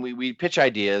Dave, and we pitch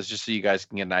ideas just so you guys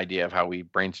can get an idea of how we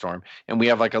brainstorm. And we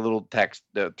have like a little text,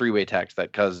 the three-way text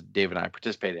that Dave and I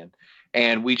participate in.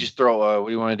 And we just throw, what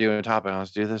do you want to do in a topic?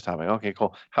 Let's do this topic. Okay,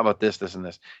 cool. How about this, and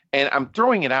this? And I'm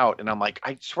throwing it out, and I'm like,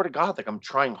 I swear to God, like, I'm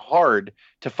trying hard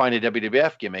to find a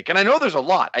WWF gimmick. And I know there's a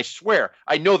lot. I swear.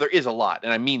 I know there is a lot.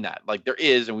 And I mean that. Like, there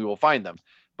is, and we will find them.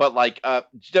 But like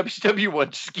WCW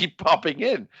ones just keep popping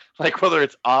in, like whether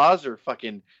it's Oz or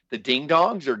fucking the Ding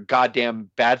Dongs or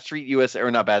goddamn Bad Street USA, or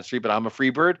not Bad Street, but I'm a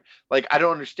Freebird. Like, I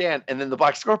don't understand. And then the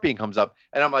Black Scorpion comes up,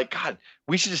 and I'm like, God,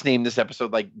 we should just name this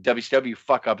episode like WCW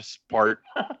Fuck Ups Part,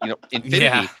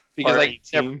 Infinity, because like it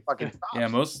never fucking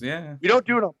stops. We don't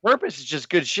do it on purpose. It's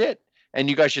just good shit, and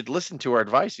you guys should listen to our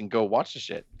advice and go watch the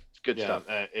shit. It's good stuff.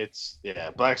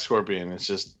 Black Scorpion. It's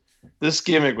just. This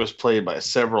gimmick was played by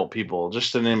several people,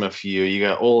 just to name a few. You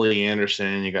got Ole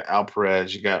Anderson, you got Al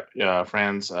Perez, you got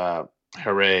Franz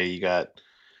Hooray, you got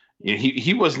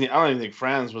he wasn't. I don't even think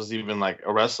Franz was even like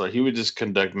a wrestler. He would just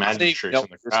conduct magic tricks in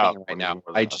the crowd. Right now,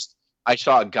 I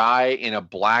saw a guy in a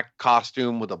black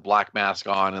costume with a black mask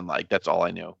on, and like that's all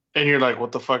I knew. And you're like,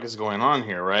 what the fuck is going on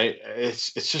here, right?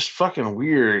 It's just fucking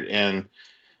weird. And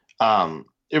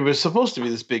it was supposed to be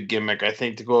this big gimmick, I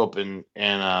think, to go up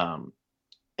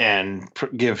and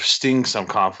give Sting some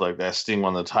conflict as Sting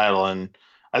won the title. And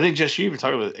I think, Jess, you even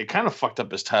talked about it kind of fucked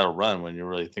up his title run when you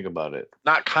really think about it.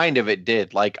 Not kind of, it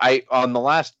did. Like, on the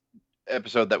last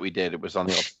episode that we did, it was on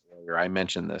the Ultimate Warrior, I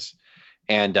mentioned this.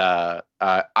 And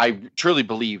I truly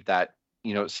believe that,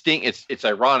 Sting, it's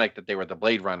ironic that they were the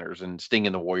Blade Runners and Sting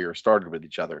and the Warrior started with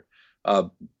each other.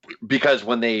 Because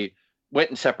when they went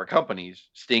in separate companies,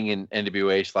 Sting in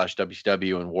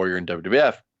NWA/WCW and Warrior in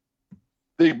WWF,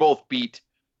 they both beat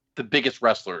the biggest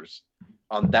wrestlers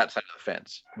on that side of the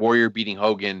fence. Warrior beating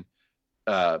Hogan,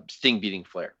 Sting beating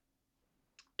Flair.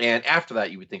 And after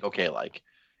that, you would think, okay, like,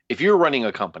 if you're running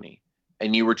a company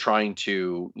and you were trying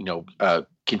to,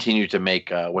 continue to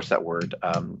make, what's that word?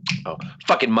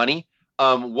 Fucking money.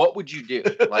 What would you do?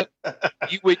 Like,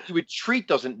 you would treat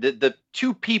those, the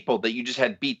two people that you just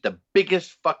had beat the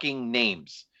biggest fucking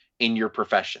names in your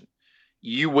profession.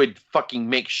 You would fucking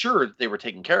make sure that they were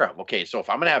taken care of. Okay, so if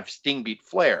I'm going to have Sting beat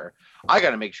Flair, I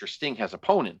got to make sure Sting has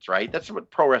opponents, right? That's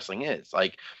what pro wrestling is.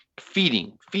 Like,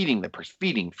 feeding the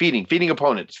person, feeding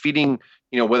opponents, feeding,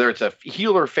 whether it's a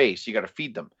heel or face, you got to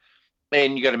feed them.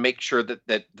 And you got to make sure that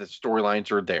the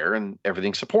storylines are there and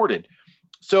everything's supported.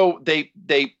 So they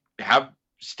have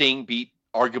Sting beat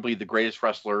arguably the greatest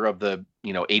wrestler of the,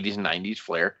 80s and 90s,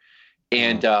 Flair.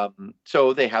 And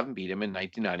so they have him beat him in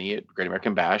 1990 at Great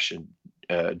American Bash in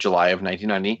July of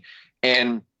 1990.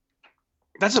 And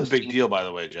that's a big deal, by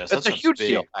the way, Jess. That's a huge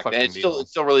deal. And it's still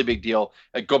a really big deal.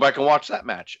 Go back and watch that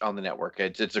match on the network.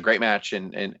 It's a great match.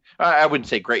 And I wouldn't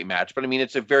say great match, but I mean,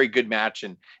 it's a very good match.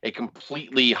 And it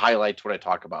completely highlights what I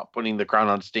talk about, putting the crown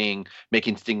on Sting,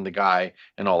 making Sting the guy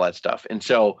and all that stuff. And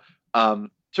so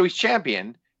he's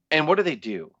champion. And what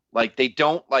do? Like, they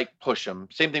don't push him.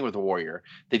 Same thing with the Warrior.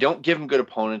 They don't give him good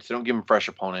opponents. They don't give him fresh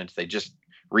opponents. They just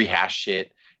rehash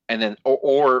shit. And then,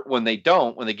 or when they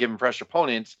give him fresh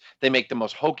opponents, they make the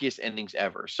most hokiest endings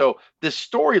ever. So this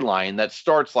storyline that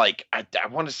starts I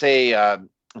want to say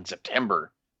in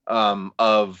September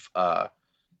of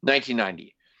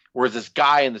 1990, where this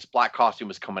guy in this black costume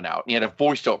was coming out, and he had a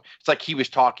voiceover. It's like he was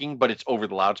talking, but it's over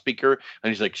the loudspeaker, and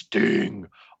he's like, Sting,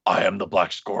 I am the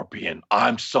Black Scorpion.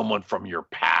 I'm someone from your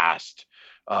past.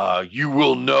 You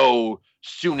will know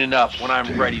soon enough when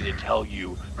I'm ready to tell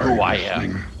you who I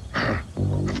am.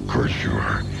 Of course you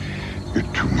are. You're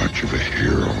too much of a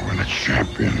hero and a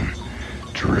champion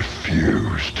to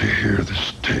refuse to hear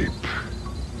this tape.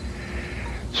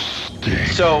 Sting.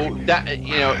 So that,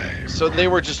 so they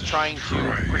were just trying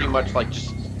to pretty much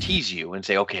just tease you and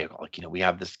say, okay, we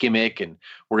have this gimmick and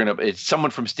it's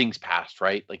someone from Sting's past,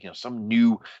 right?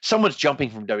 Someone's jumping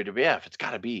from WWF. It's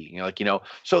gotta be,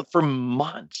 so for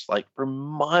months,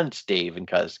 Dave and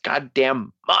Cuz,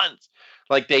 goddamn months,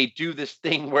 they do this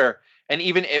thing where, and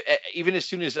even as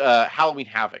soon as Halloween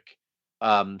Havoc,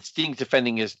 Sting's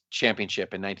defending his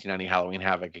championship in 1990 Halloween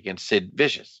Havoc against Sid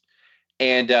Vicious.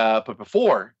 And, but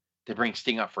before They bring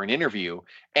Sting up for an interview,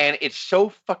 and it's so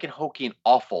fucking hokey and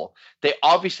awful. They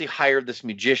obviously hired this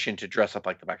magician to dress up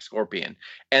like the Black Scorpion,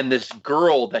 and this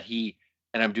girl that he,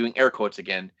 and I'm doing air quotes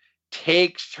again,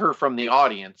 takes her from the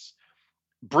audience,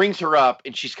 brings her up,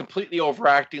 and she's completely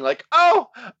overacting, like, oh,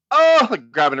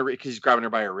 like grabbing her, because he's grabbing her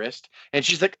by her wrist, and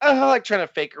she's like, oh, like trying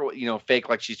to fake her, fake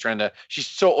like she's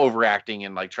so overacting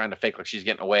and like trying to fake like she's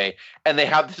getting away. And they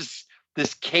have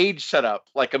this cage set up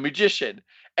like a magician,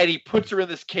 and he puts her in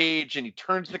this cage, and he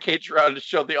turns the cage around to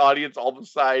show the audience all the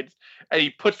sides, and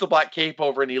he puts the black cape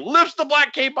over, and he lifts the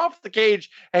black cape off the cage,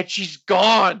 and she's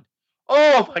gone.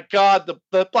 Oh my God,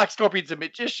 the Black Scorpion's a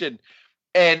magician.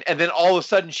 And then all of a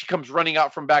sudden she comes running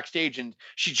out from backstage, and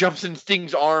she jumps in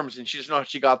Sting's arms, and she doesn't know how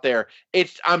she got there.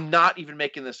 I'm not even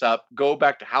making this up. Go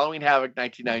back to Halloween Havoc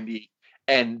 1990,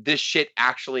 and this shit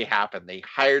actually happened. They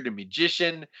hired a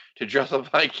magician to dress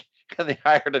up like, and they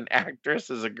hired an actress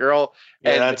as a girl.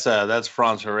 Yeah, and that's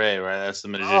Franz Hooray, right? That's the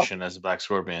magician as a Black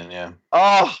Scorpion. Yeah.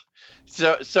 Oh,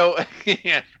 so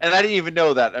yeah, and I didn't even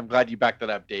know that. I'm glad you backed that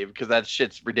up, Dave, because that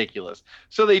shit's ridiculous.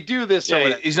 So they do this.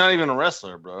 Yeah, he's not even a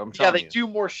wrestler, bro. I'm telling you. Yeah, they do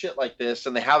more shit like this,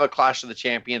 and they have a Clash of the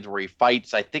Champions where he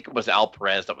fights. I think it was Al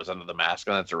Perez that was under the mask,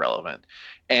 and that's irrelevant.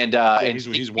 And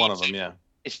he's one of them. Yeah.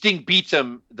 Sting beats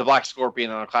him, the Black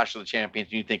Scorpion, on a Clash of the Champions,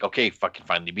 and you think, okay, fucking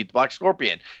finally beat the Black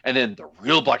Scorpion. And then the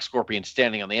real Black Scorpion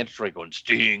standing on the entryway going,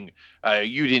 Sting,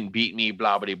 you didn't beat me,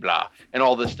 blah, blah, blah, and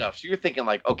all this stuff. So you're thinking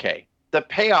like, okay, the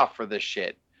payoff for this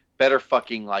shit better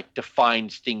fucking like define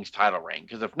Sting's title reign,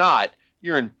 because if not,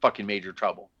 you're in fucking major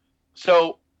trouble.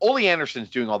 So Ole Anderson's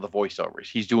doing all the voiceovers.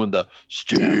 He's doing the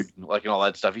Sting, like, and all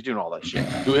that stuff. He's doing all that shit.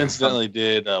 Who incidentally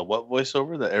did what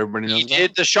voiceover that everybody knows? He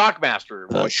did the Shockmaster.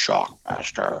 The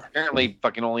Shockmaster. Apparently,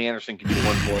 fucking Ole Anderson can do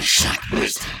one voice.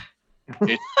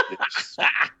 Shockmaster.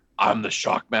 I'm the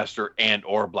Shockmaster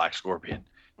or Black Scorpion.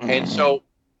 And so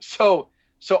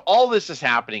all this is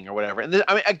happening or whatever. And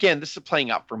again, this is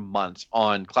playing out for months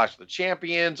on Clash of the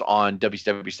Champions, on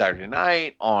WCW Saturday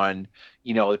Night, on,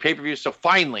 the pay-per-view. So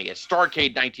finally, at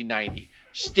Starrcade 1990,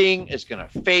 Sting is going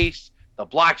to face the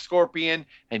Black Scorpion.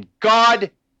 And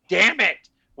God damn it,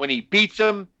 when he beats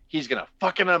him, he's going to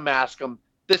fucking unmask him.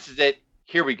 This is it.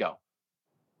 Here we go.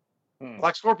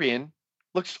 Black Scorpion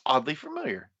looks oddly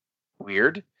familiar.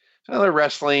 Weird. So they're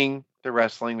wrestling.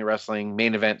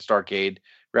 Main event, Starrcade.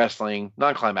 Wrestling,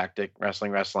 non-climactic,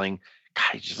 wrestling.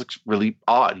 God, he just looks really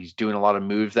odd. He's doing a lot of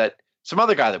moves that some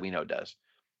other guy that we know does.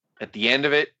 At the end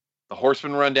of it, the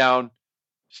Horsemen run down.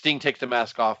 Sting takes the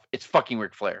mask off. It's fucking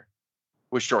Ric Flair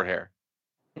with short hair.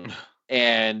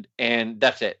 and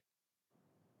that's it.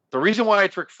 The reason why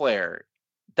it's Ric Flair,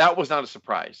 that was not a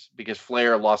surprise, because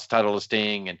Flair lost the title to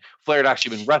Sting, and Flair had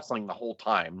actually been wrestling the whole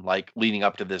time, like leading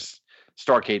up to this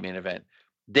Starrcade main event.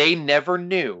 They never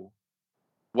knew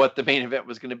what the main event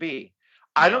was going to be.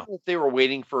 I don't know if they were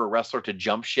waiting for a wrestler to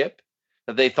jump ship,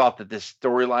 that they thought that this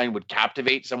storyline would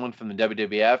captivate someone from the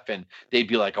WWF, and they'd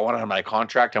be like, I want to have my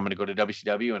contract. I'm going to go to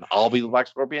WCW and I'll be the Black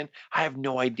Scorpion. I have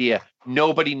no idea.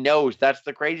 Nobody knows. That's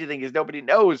the crazy thing, is nobody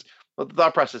knows what the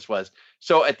thought process was.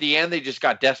 So at the end, they just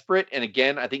got desperate. And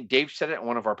again, I think Dave said it in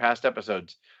one of our past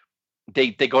episodes.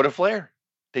 They go to Flair.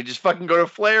 They just fucking go to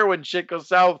Flair when shit goes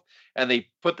south, and they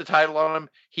put the title on him.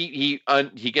 He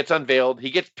gets unveiled. He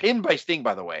gets pinned by Sting,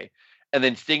 by the way, and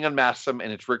then Sting unmasks him,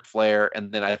 and it's Ric Flair. And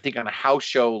then I think on a house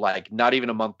show, like not even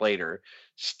a month later,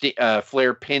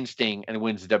 Flair pins Sting and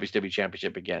wins the WCW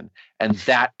Championship again, and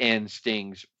that ends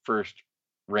Sting's first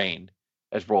reign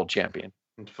as world champion.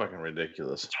 It's fucking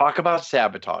ridiculous. Talk about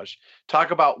sabotage.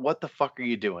 Talk about what the fuck are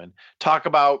you doing? Talk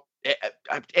about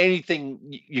anything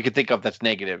you could think of that's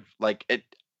negative. Like,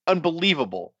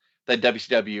 unbelievable that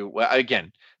WCW,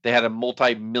 again, they had a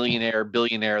multi-millionaire,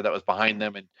 billionaire that was behind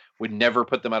them and would never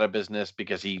put them out of business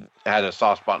because he had a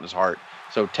soft spot in his heart.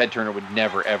 So Ted Turner would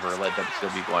never, ever let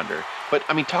WCW go under. But,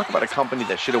 I mean, talk about a company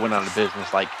that should have went out of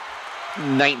business like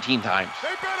 19 times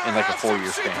in like a 4-year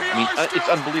span. I mean, it's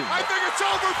unbelievable. I think it's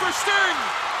over for Sting.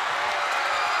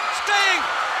 Sting,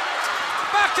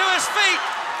 back to his feet.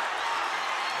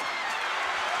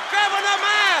 Grabbing the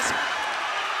mask.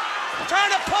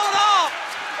 Trying to pull it off.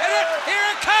 And here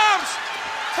it comes.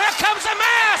 Here comes the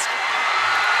mask.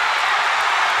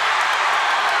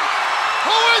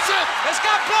 Who is it? It's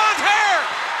got blonde hair.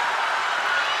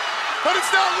 But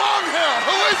it's not long hair.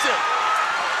 Who is it?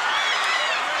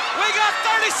 We got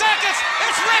 30 seconds.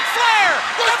 It's Ric Flair.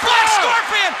 The Black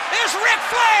Scorpion is Ric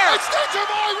Flair. It's Ninja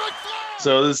Boy Ric Flair.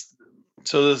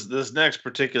 So this next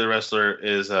particular wrestler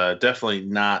is definitely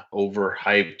not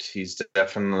overhyped. He's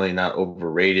definitely not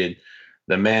overrated.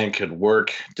 The man could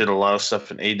work, did a lot of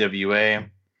stuff in AWA,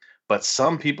 but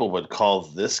some people would call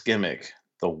this gimmick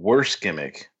the worst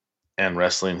gimmick and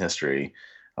wrestling history.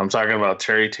 I'm talking about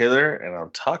Terry Taylor, and I'm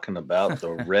talking about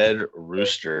the Red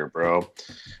Rooster, bro.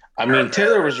 I mean,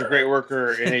 Taylor was a great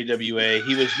worker in AWA.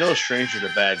 He was no stranger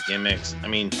to bad gimmicks. I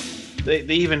mean, they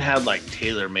even had like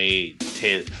tailor-made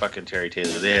fucking Terry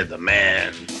Taylor. They had the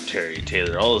man Terry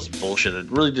Taylor, all this bullshit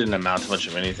that really didn't amount to much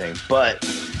of anything. But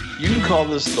you can call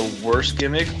this the worst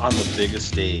gimmick on the biggest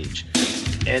stage.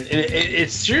 And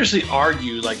it's seriously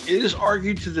argued, like it is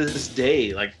argued to this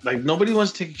day. Like nobody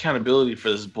wants to take accountability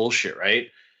for this bullshit, right?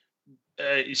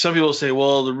 Some people say,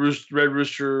 well, the Red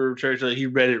Rooster, Terry Taylor, he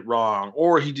read it wrong,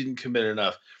 or he didn't commit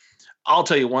enough. I'll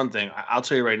tell you one thing. I'll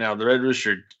tell you right now, the Red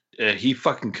Rooster, he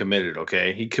fucking committed,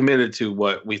 okay? He committed to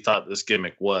what we thought this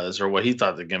gimmick was, or what he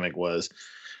thought the gimmick was.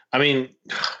 I mean,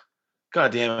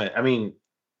 God damn it. I mean,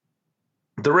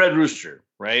 the Red Rooster,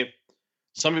 right?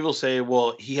 Some people say,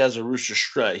 well, he has a rooster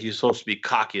strut. He's supposed to be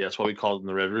cocky. That's why we called him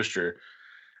the Red Rooster.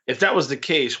 If that was the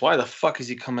case, why the fuck is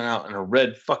he coming out in a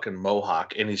red fucking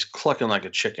mohawk and he's clucking like a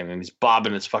chicken and he's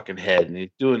bobbing his fucking head and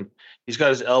he's got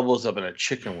his elbows up in a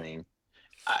chicken wing?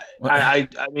 I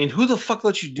mean, who the fuck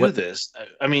lets you do this?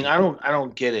 I mean, I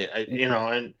don't get it.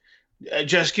 And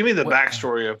Jess, give me the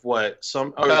backstory of what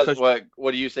some.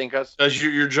 What do you think, Cuz? Because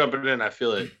you're jumping in, I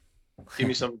feel it. Give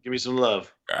me some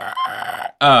love.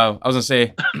 I was gonna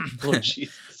say, oh,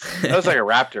 Jesus. That was like a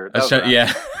raptor.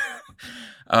 Yeah.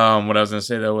 What I was gonna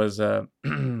say though was, what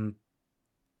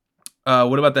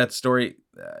about that story?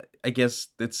 I guess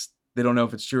they don't know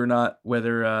if it's true or not.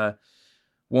 Whether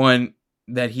one,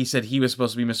 that he said he was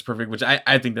supposed to be Mr. Perfect, which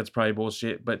I think that's probably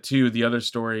bullshit. But two, the other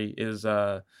story is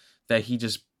that he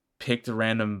just picked a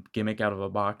random gimmick out of a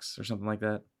box or something like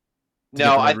that.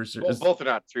 No, both are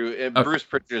not true. Okay. Bruce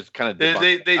Pritchard is kind of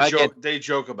they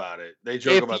joke about it. They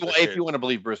joke about it. If you want to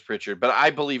believe Bruce Pritchard, but I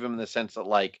believe him in the sense that,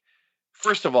 like,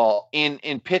 first of all, in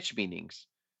pitch meetings,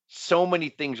 so many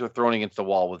things were thrown against the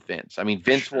wall with Vince. I mean,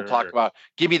 Vince will talk about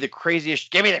give me the craziest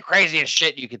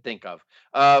shit you could think of.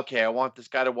 Okay, I want this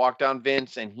guy to walk down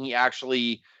Vince, and he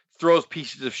actually throws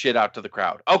pieces of shit out to the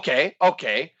crowd. Okay,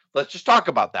 let's just talk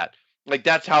about that. Like,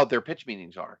 that's how their pitch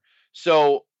meetings are.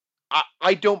 So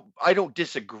I don't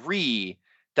disagree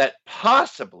that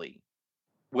possibly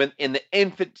when in the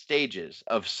infant stages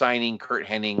of signing Curt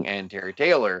Hennig and Terry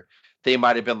Taylor, they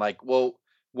might have been like, well,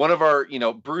 one of our,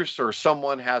 Bruce or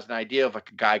someone has an idea of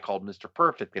like a guy called Mr.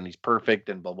 Perfect and he's perfect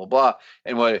and blah, blah, blah.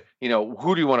 And what,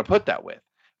 who do you want to put that with?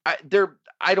 I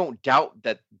don't doubt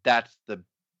that that's the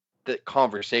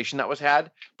conversation that was had,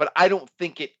 but I don't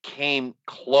think it came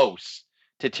close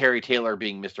to Terry Taylor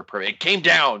being Mr. Perfect. It came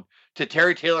down to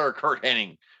Terry Taylor or Curt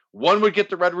Hennig. One would get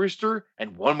the Red Rooster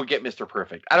and one would get Mr.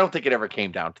 Perfect. I don't think it ever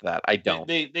came down to that. I don't.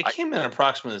 They came in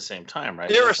approximately the same time, right?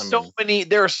 There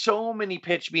are so many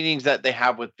pitch meetings that they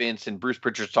have with Vince and Bruce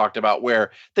Pritchard's talked about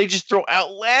where they just throw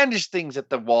outlandish things at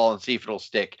the wall and see if it'll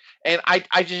stick. And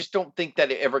I just don't think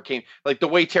that it ever came, like the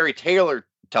way Terry Taylor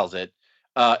tells it,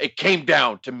 it came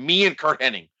down to me and Curt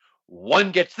Hennig.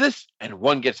 One gets this and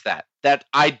one gets that. That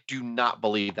I do not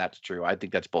believe that's true. I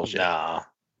think that's bullshit. No.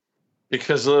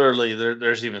 Because literally,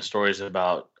 there's even stories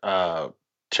about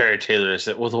Terry Taylor. Is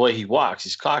that the way he walks,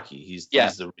 he's cocky. He's the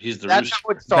That's rooster. how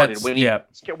it started. When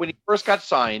he first got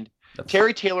signed,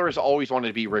 Terry Taylor has always wanted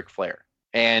to be Ric Flair,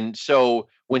 and so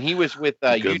when he was with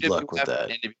UWF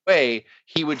and NWA,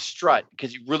 he would strut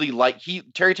because he really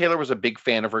Terry Taylor was a big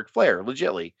fan of Ric Flair,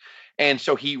 legitly. And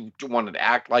so he wanted to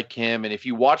act like him. And if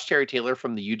you watch Terry Taylor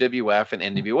from the UWF and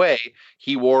NWA,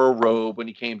 he wore a robe when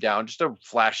he came down, just a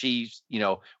flashy,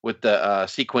 with the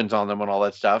sequins on them and all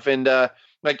that stuff. And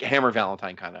like Hammer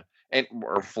Valentine kind of,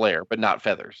 or Flair, but not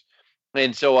feathers.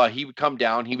 And so he would come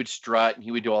down, he would strut, and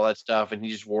he would do all that stuff. And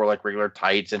he just wore like regular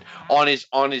tights. And on his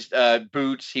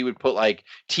boots, he would put like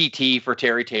TT for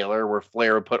Terry Taylor, where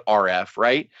Flair would put RF,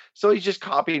 right? So he's just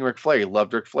copying Ric Flair. He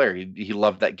loved Ric Flair. He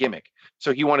loved that gimmick.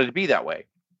 So he wanted to be that way.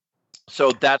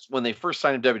 So that's when they first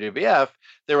signed him to WWF.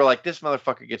 They were like, this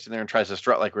motherfucker gets in there and tries to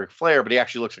strut like Ric Flair, but he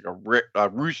actually looks like a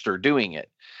rooster doing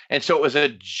it. And so it was a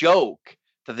joke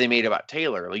that they made about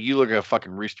Taylor. Like, you look like a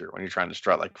fucking rooster when you're trying to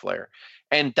strut like Flair.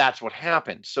 And that's what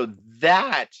happened. So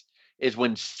that is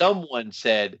when someone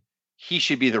said he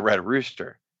should be the Red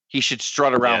Rooster. He should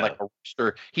strut around like a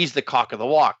rooster. He's the cock of the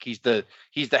walk. He's the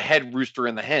head rooster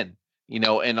in the hen,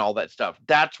 and all that stuff.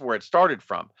 That's where it started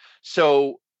from.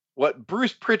 So what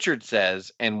Bruce Pritchard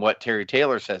says and what Terry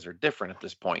Taylor says are different at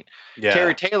this point. Yeah.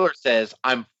 Terry Taylor says,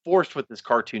 I'm forced with this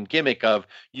cartoon gimmick of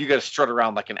you got to strut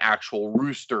around like an actual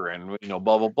rooster and, blah,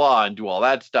 blah, blah, and do all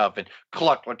that stuff and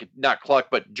cluck, not cluck,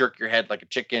 but jerk your head like a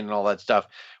chicken and all that stuff.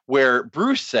 Where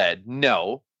Bruce said,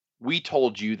 no, we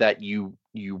told you that you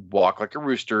you walk like a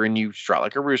rooster and you strut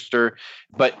like a rooster,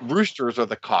 but roosters are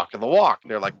the cock of the walk.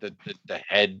 They're like the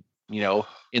head,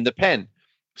 in the pen.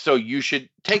 So you should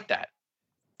take that.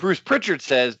 Bruce Pritchard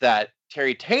says that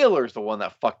Terry Taylor's the one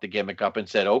that fucked the gimmick up and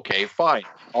said, okay, fine.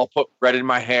 I'll put red in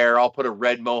my hair. I'll put a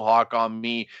red mohawk on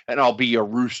me and I'll be a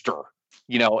rooster,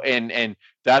 and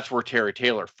that's where Terry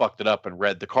Taylor fucked it up and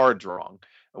read the cards wrong.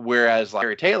 Whereas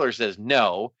Terry Taylor says,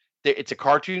 no, it's a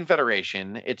cartoon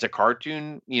federation. It's a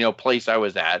cartoon, place I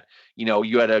was at.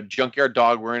 You had a junkyard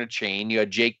dog wearing a chain. You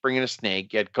had Jake bringing a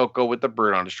snake. You had Coco with the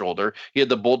bird on his shoulder. You had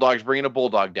the Bulldogs bringing a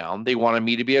bulldog down. They wanted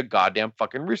me to be a goddamn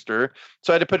fucking rooster.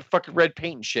 So I had to put fucking red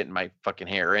paint and shit in my fucking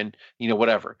hair and,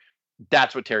 whatever.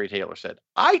 That's what Terry Taylor said.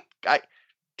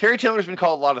 Terry Taylor's been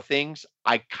called a lot of things.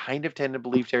 I kind of tend to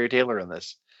believe Terry Taylor in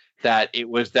this. That it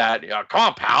was that, come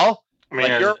on, pal.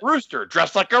 You're a rooster,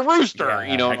 dressed like a rooster.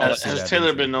 Has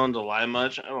Taylor been known to lie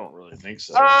much? I don't really think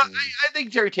so. I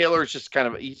think Terry Taylor is just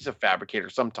he's a fabricator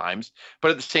sometimes,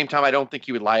 but at the same time, I don't think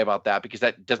he would lie about that because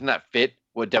doesn't that fit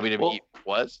what WWE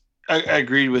was? I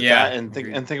agreed with that, and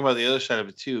think about the other side of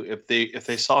it too. If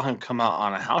they saw him come out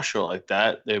on a house show like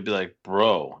that, they'd be like,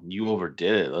 "Bro, you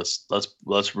overdid it.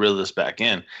 Let's reel this back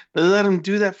in." They let him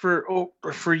do that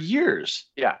for years.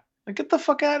 Yeah. Like, get the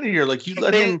fuck out of here! Like, if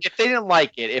they didn't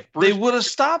like it, they would have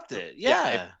stopped it.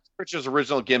 Yeah. Pritchard's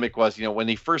original gimmick was, when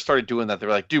they first started doing that, they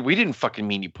were like, "Dude, we didn't fucking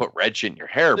mean you put red shit in your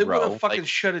hair, bro." They would have fucking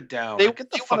shut it down. They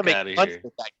get the fuck out of here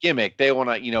with that gimmick. They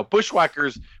want to,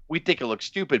 Bushwhackers. We think it looks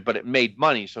stupid, but it made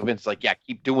money. So Vince's like, "Yeah,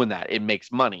 keep doing that. It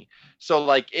makes money." So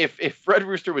like, if Red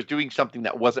Rooster was doing something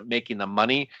that wasn't making them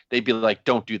money, they'd be like,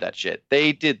 "Don't do that shit."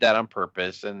 They did that on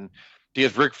purpose, and.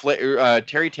 Because Ric Flair,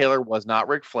 Terry Taylor was not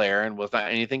Ric Flair and was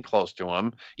not anything close to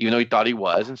him, even though he thought he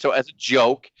was. And so as a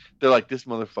joke, they're like, this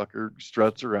motherfucker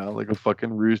struts around like a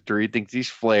fucking rooster. He thinks he's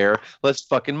Flair. Let's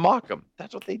fucking mock him.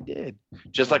 That's what they did.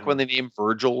 Just like when they named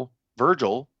Virgil,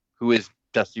 who is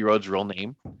Dusty Rhodes' real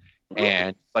name.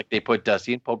 And like they put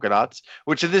Dusty in polka dots,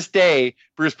 which to this day,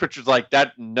 Bruce Pritchard's like,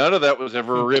 that none of that was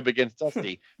ever a rib against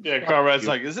Dusty. Yeah, Conrad's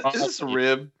like, is this a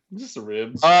rib? Is this a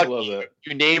rib? I love that.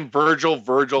 You named Virgil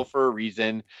for a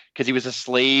reason because he was a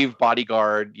slave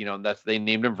bodyguard. And they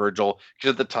named him Virgil because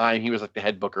at the time he was like the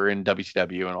head booker in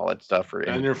WCW and all that stuff.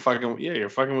 And you're fucking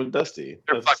with Dusty.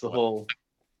 That's the whole.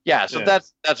 Yeah, so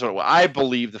that's what it was. I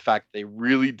believe the fact that they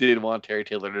really did want Terry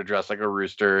Taylor to dress like a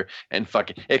rooster and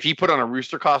fucking. If he put on a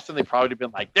rooster costume, they probably would have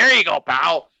been like, "There you go,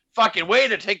 pal. Fucking way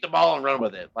to take the ball and run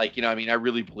with it." Like, I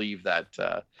really believe that.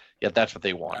 That's what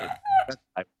they wanted.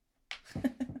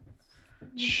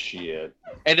 Shit.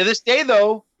 And to this day,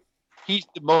 though, he's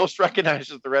the most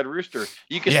recognized as the Red Rooster.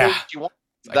 You can say what you want.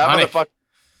 That motherfucker.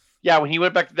 Yeah, when he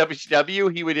went back to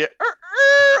WCW, he would get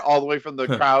all the way from the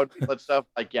crowd and stuff.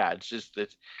 Like, yeah, it's a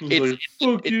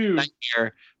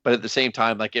nightmare. But at the same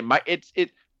time, like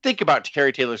think about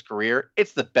Terry Taylor's career.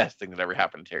 It's the best thing that ever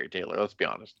happened to Terry Taylor. Let's be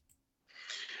honest.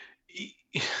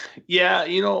 Yeah,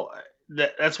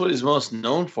 that's what he's most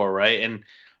known for, right? And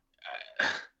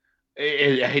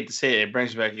I hate to say it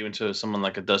brings me back even to someone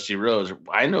like a Dusty Rhodes.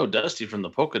 I know Dusty from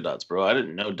the polka dots, bro. I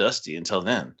didn't know Dusty until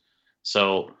then.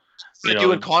 So,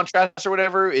 doing contrast or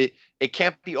whatever, it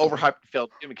can't be overhyped and failed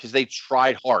because they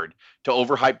tried hard to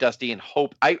overhype Dusty and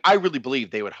hope. I really believe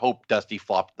they would hope Dusty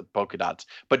flopped the polka dots,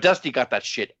 but Dusty got that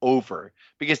shit over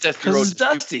because Dusty Rhodes.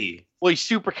 Dusty. He's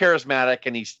super charismatic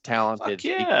and he's talented. Fuck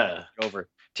yeah. Over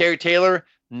Terry Taylor.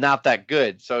 Not that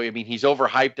good. So, he's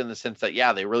overhyped in the sense that,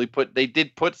 they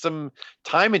did put some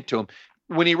time into him.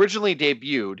 When he originally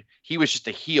debuted, he was just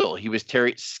a heel. He was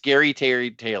Scary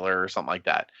Terry Taylor or something like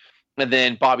that. And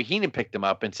then Bobby Heenan picked him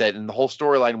up and said, and the whole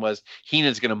storyline was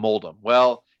Heenan's going to mold him.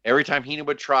 Well, every time Heenan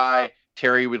would try,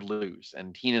 Terry would lose.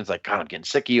 And Heenan's like, God, I'm getting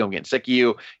sick of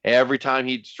you. Every time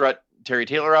he'd strut Terry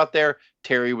Taylor out there,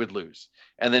 Terry would lose.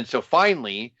 And then so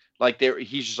finally,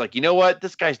 he's just like, you know what?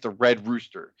 This guy's the Red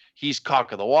Rooster. He's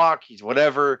cock of the walk. He's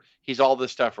whatever. He's all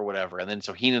this stuff or whatever. And then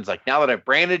so Heenan's like, now that I've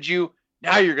branded you,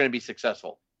 now you're going to be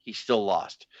successful. He still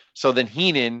lost. So then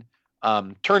Heenan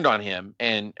turned on him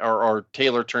and or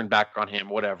Taylor turned back on him,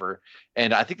 whatever.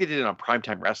 And I think they did it on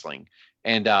Primetime Wrestling.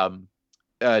 And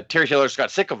Terry Taylor just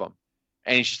got sick of him.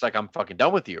 And he's just like, I'm fucking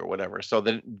done with you or whatever. So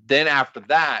then after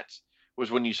that was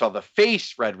when you saw the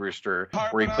face Red Rooster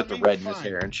where he put the red in his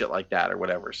hair and shit like that or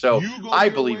whatever. So I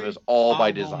believe it was all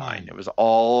by design. It was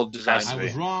all designed. I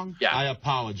was wrong. Yeah. I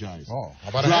apologize. Oh, how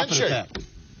about a handshake?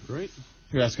 Great.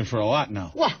 You're asking for a lot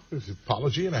now. Well, there's an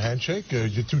apology and a handshake. You're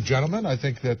two gentlemen. I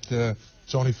think that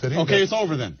it's only fitting. Okay, it's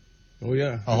over then. Oh,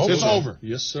 yeah. It's over.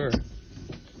 Yes, sir.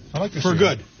 I like to For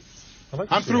good.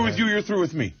 I'm through with you. You're through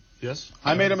with me. Yes.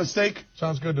 I made a mistake.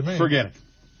 Sounds good to me. Forget it.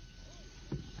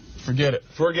 Forget it.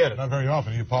 Forget it. Not very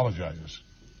often. He apologizes.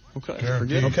 Okay.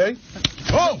 Forget it. Okay.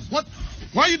 Oh, what?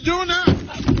 Why are you doing that?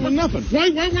 Doing nothing. Why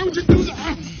would you do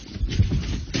that?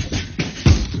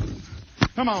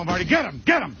 Come on, Marty. Get him.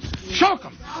 Get him. Choke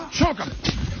him. Choke him.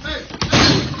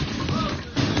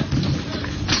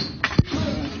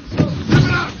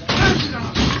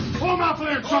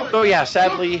 So yeah,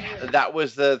 sadly, that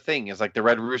was the thing. Is like the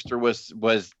Red Rooster was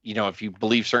if you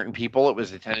believe certain people, it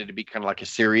was intended to be kind of like a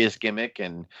serious gimmick,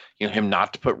 and him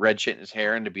not to put red shit in his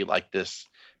hair and to be like this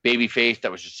baby face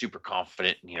that was just super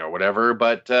confident, whatever.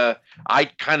 But I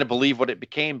kind of believe what it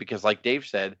became because, like Dave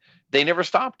said, they never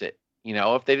stopped it.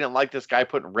 If they didn't like this guy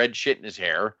putting red shit in his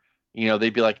hair, they'd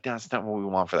be like, that's not what we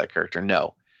want for that character.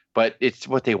 No. But it's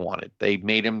what they wanted. They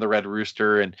made him the Red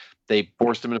Rooster, and they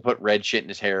forced him to put red shit in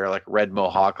his hair, like a red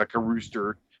mohawk, like a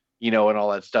rooster, and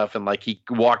all that stuff. And like he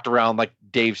walked around, like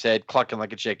Dave said, clucking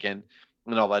like a chicken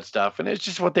and all that stuff. And it's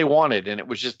just what they wanted. And it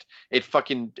was just, it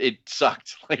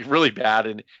sucked like really bad.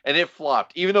 And it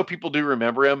flopped. Even though people do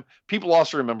remember him, people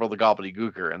also remember the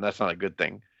Gobbledygooker, and that's not a good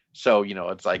thing. So,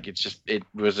 it's like, it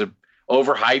was a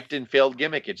overhyped and failed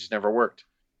gimmick. It just never worked.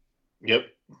 Yep.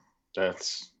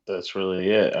 That's really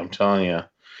it. I'm telling you.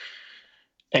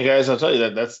 Hey guys, I'll tell you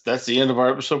that's the end of our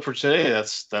episode for today.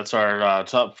 That's our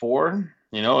top 4.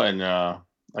 And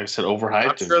like I said,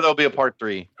 overhyped. I'm sure there'll be a part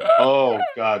 3. Oh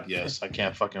God, yes! I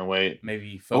can't fucking wait.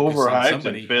 Maybe focus overhyped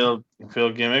and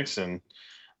failed gimmicks. And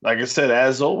like I said,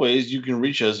 as always, you can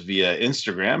reach us via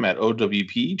Instagram at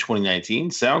OWP2019,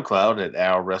 SoundCloud at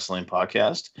Our Wrestling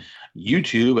Podcast,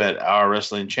 YouTube at Our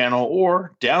Wrestling Channel,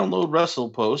 or download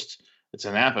WrestlePost. It's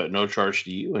an app at no charge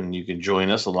to you, and you can join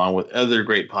us along with other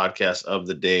great podcasts of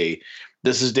the day.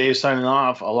 This is Dave signing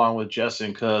off along with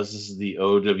Justin, because this is the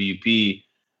OWP.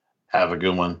 Have a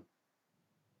good one.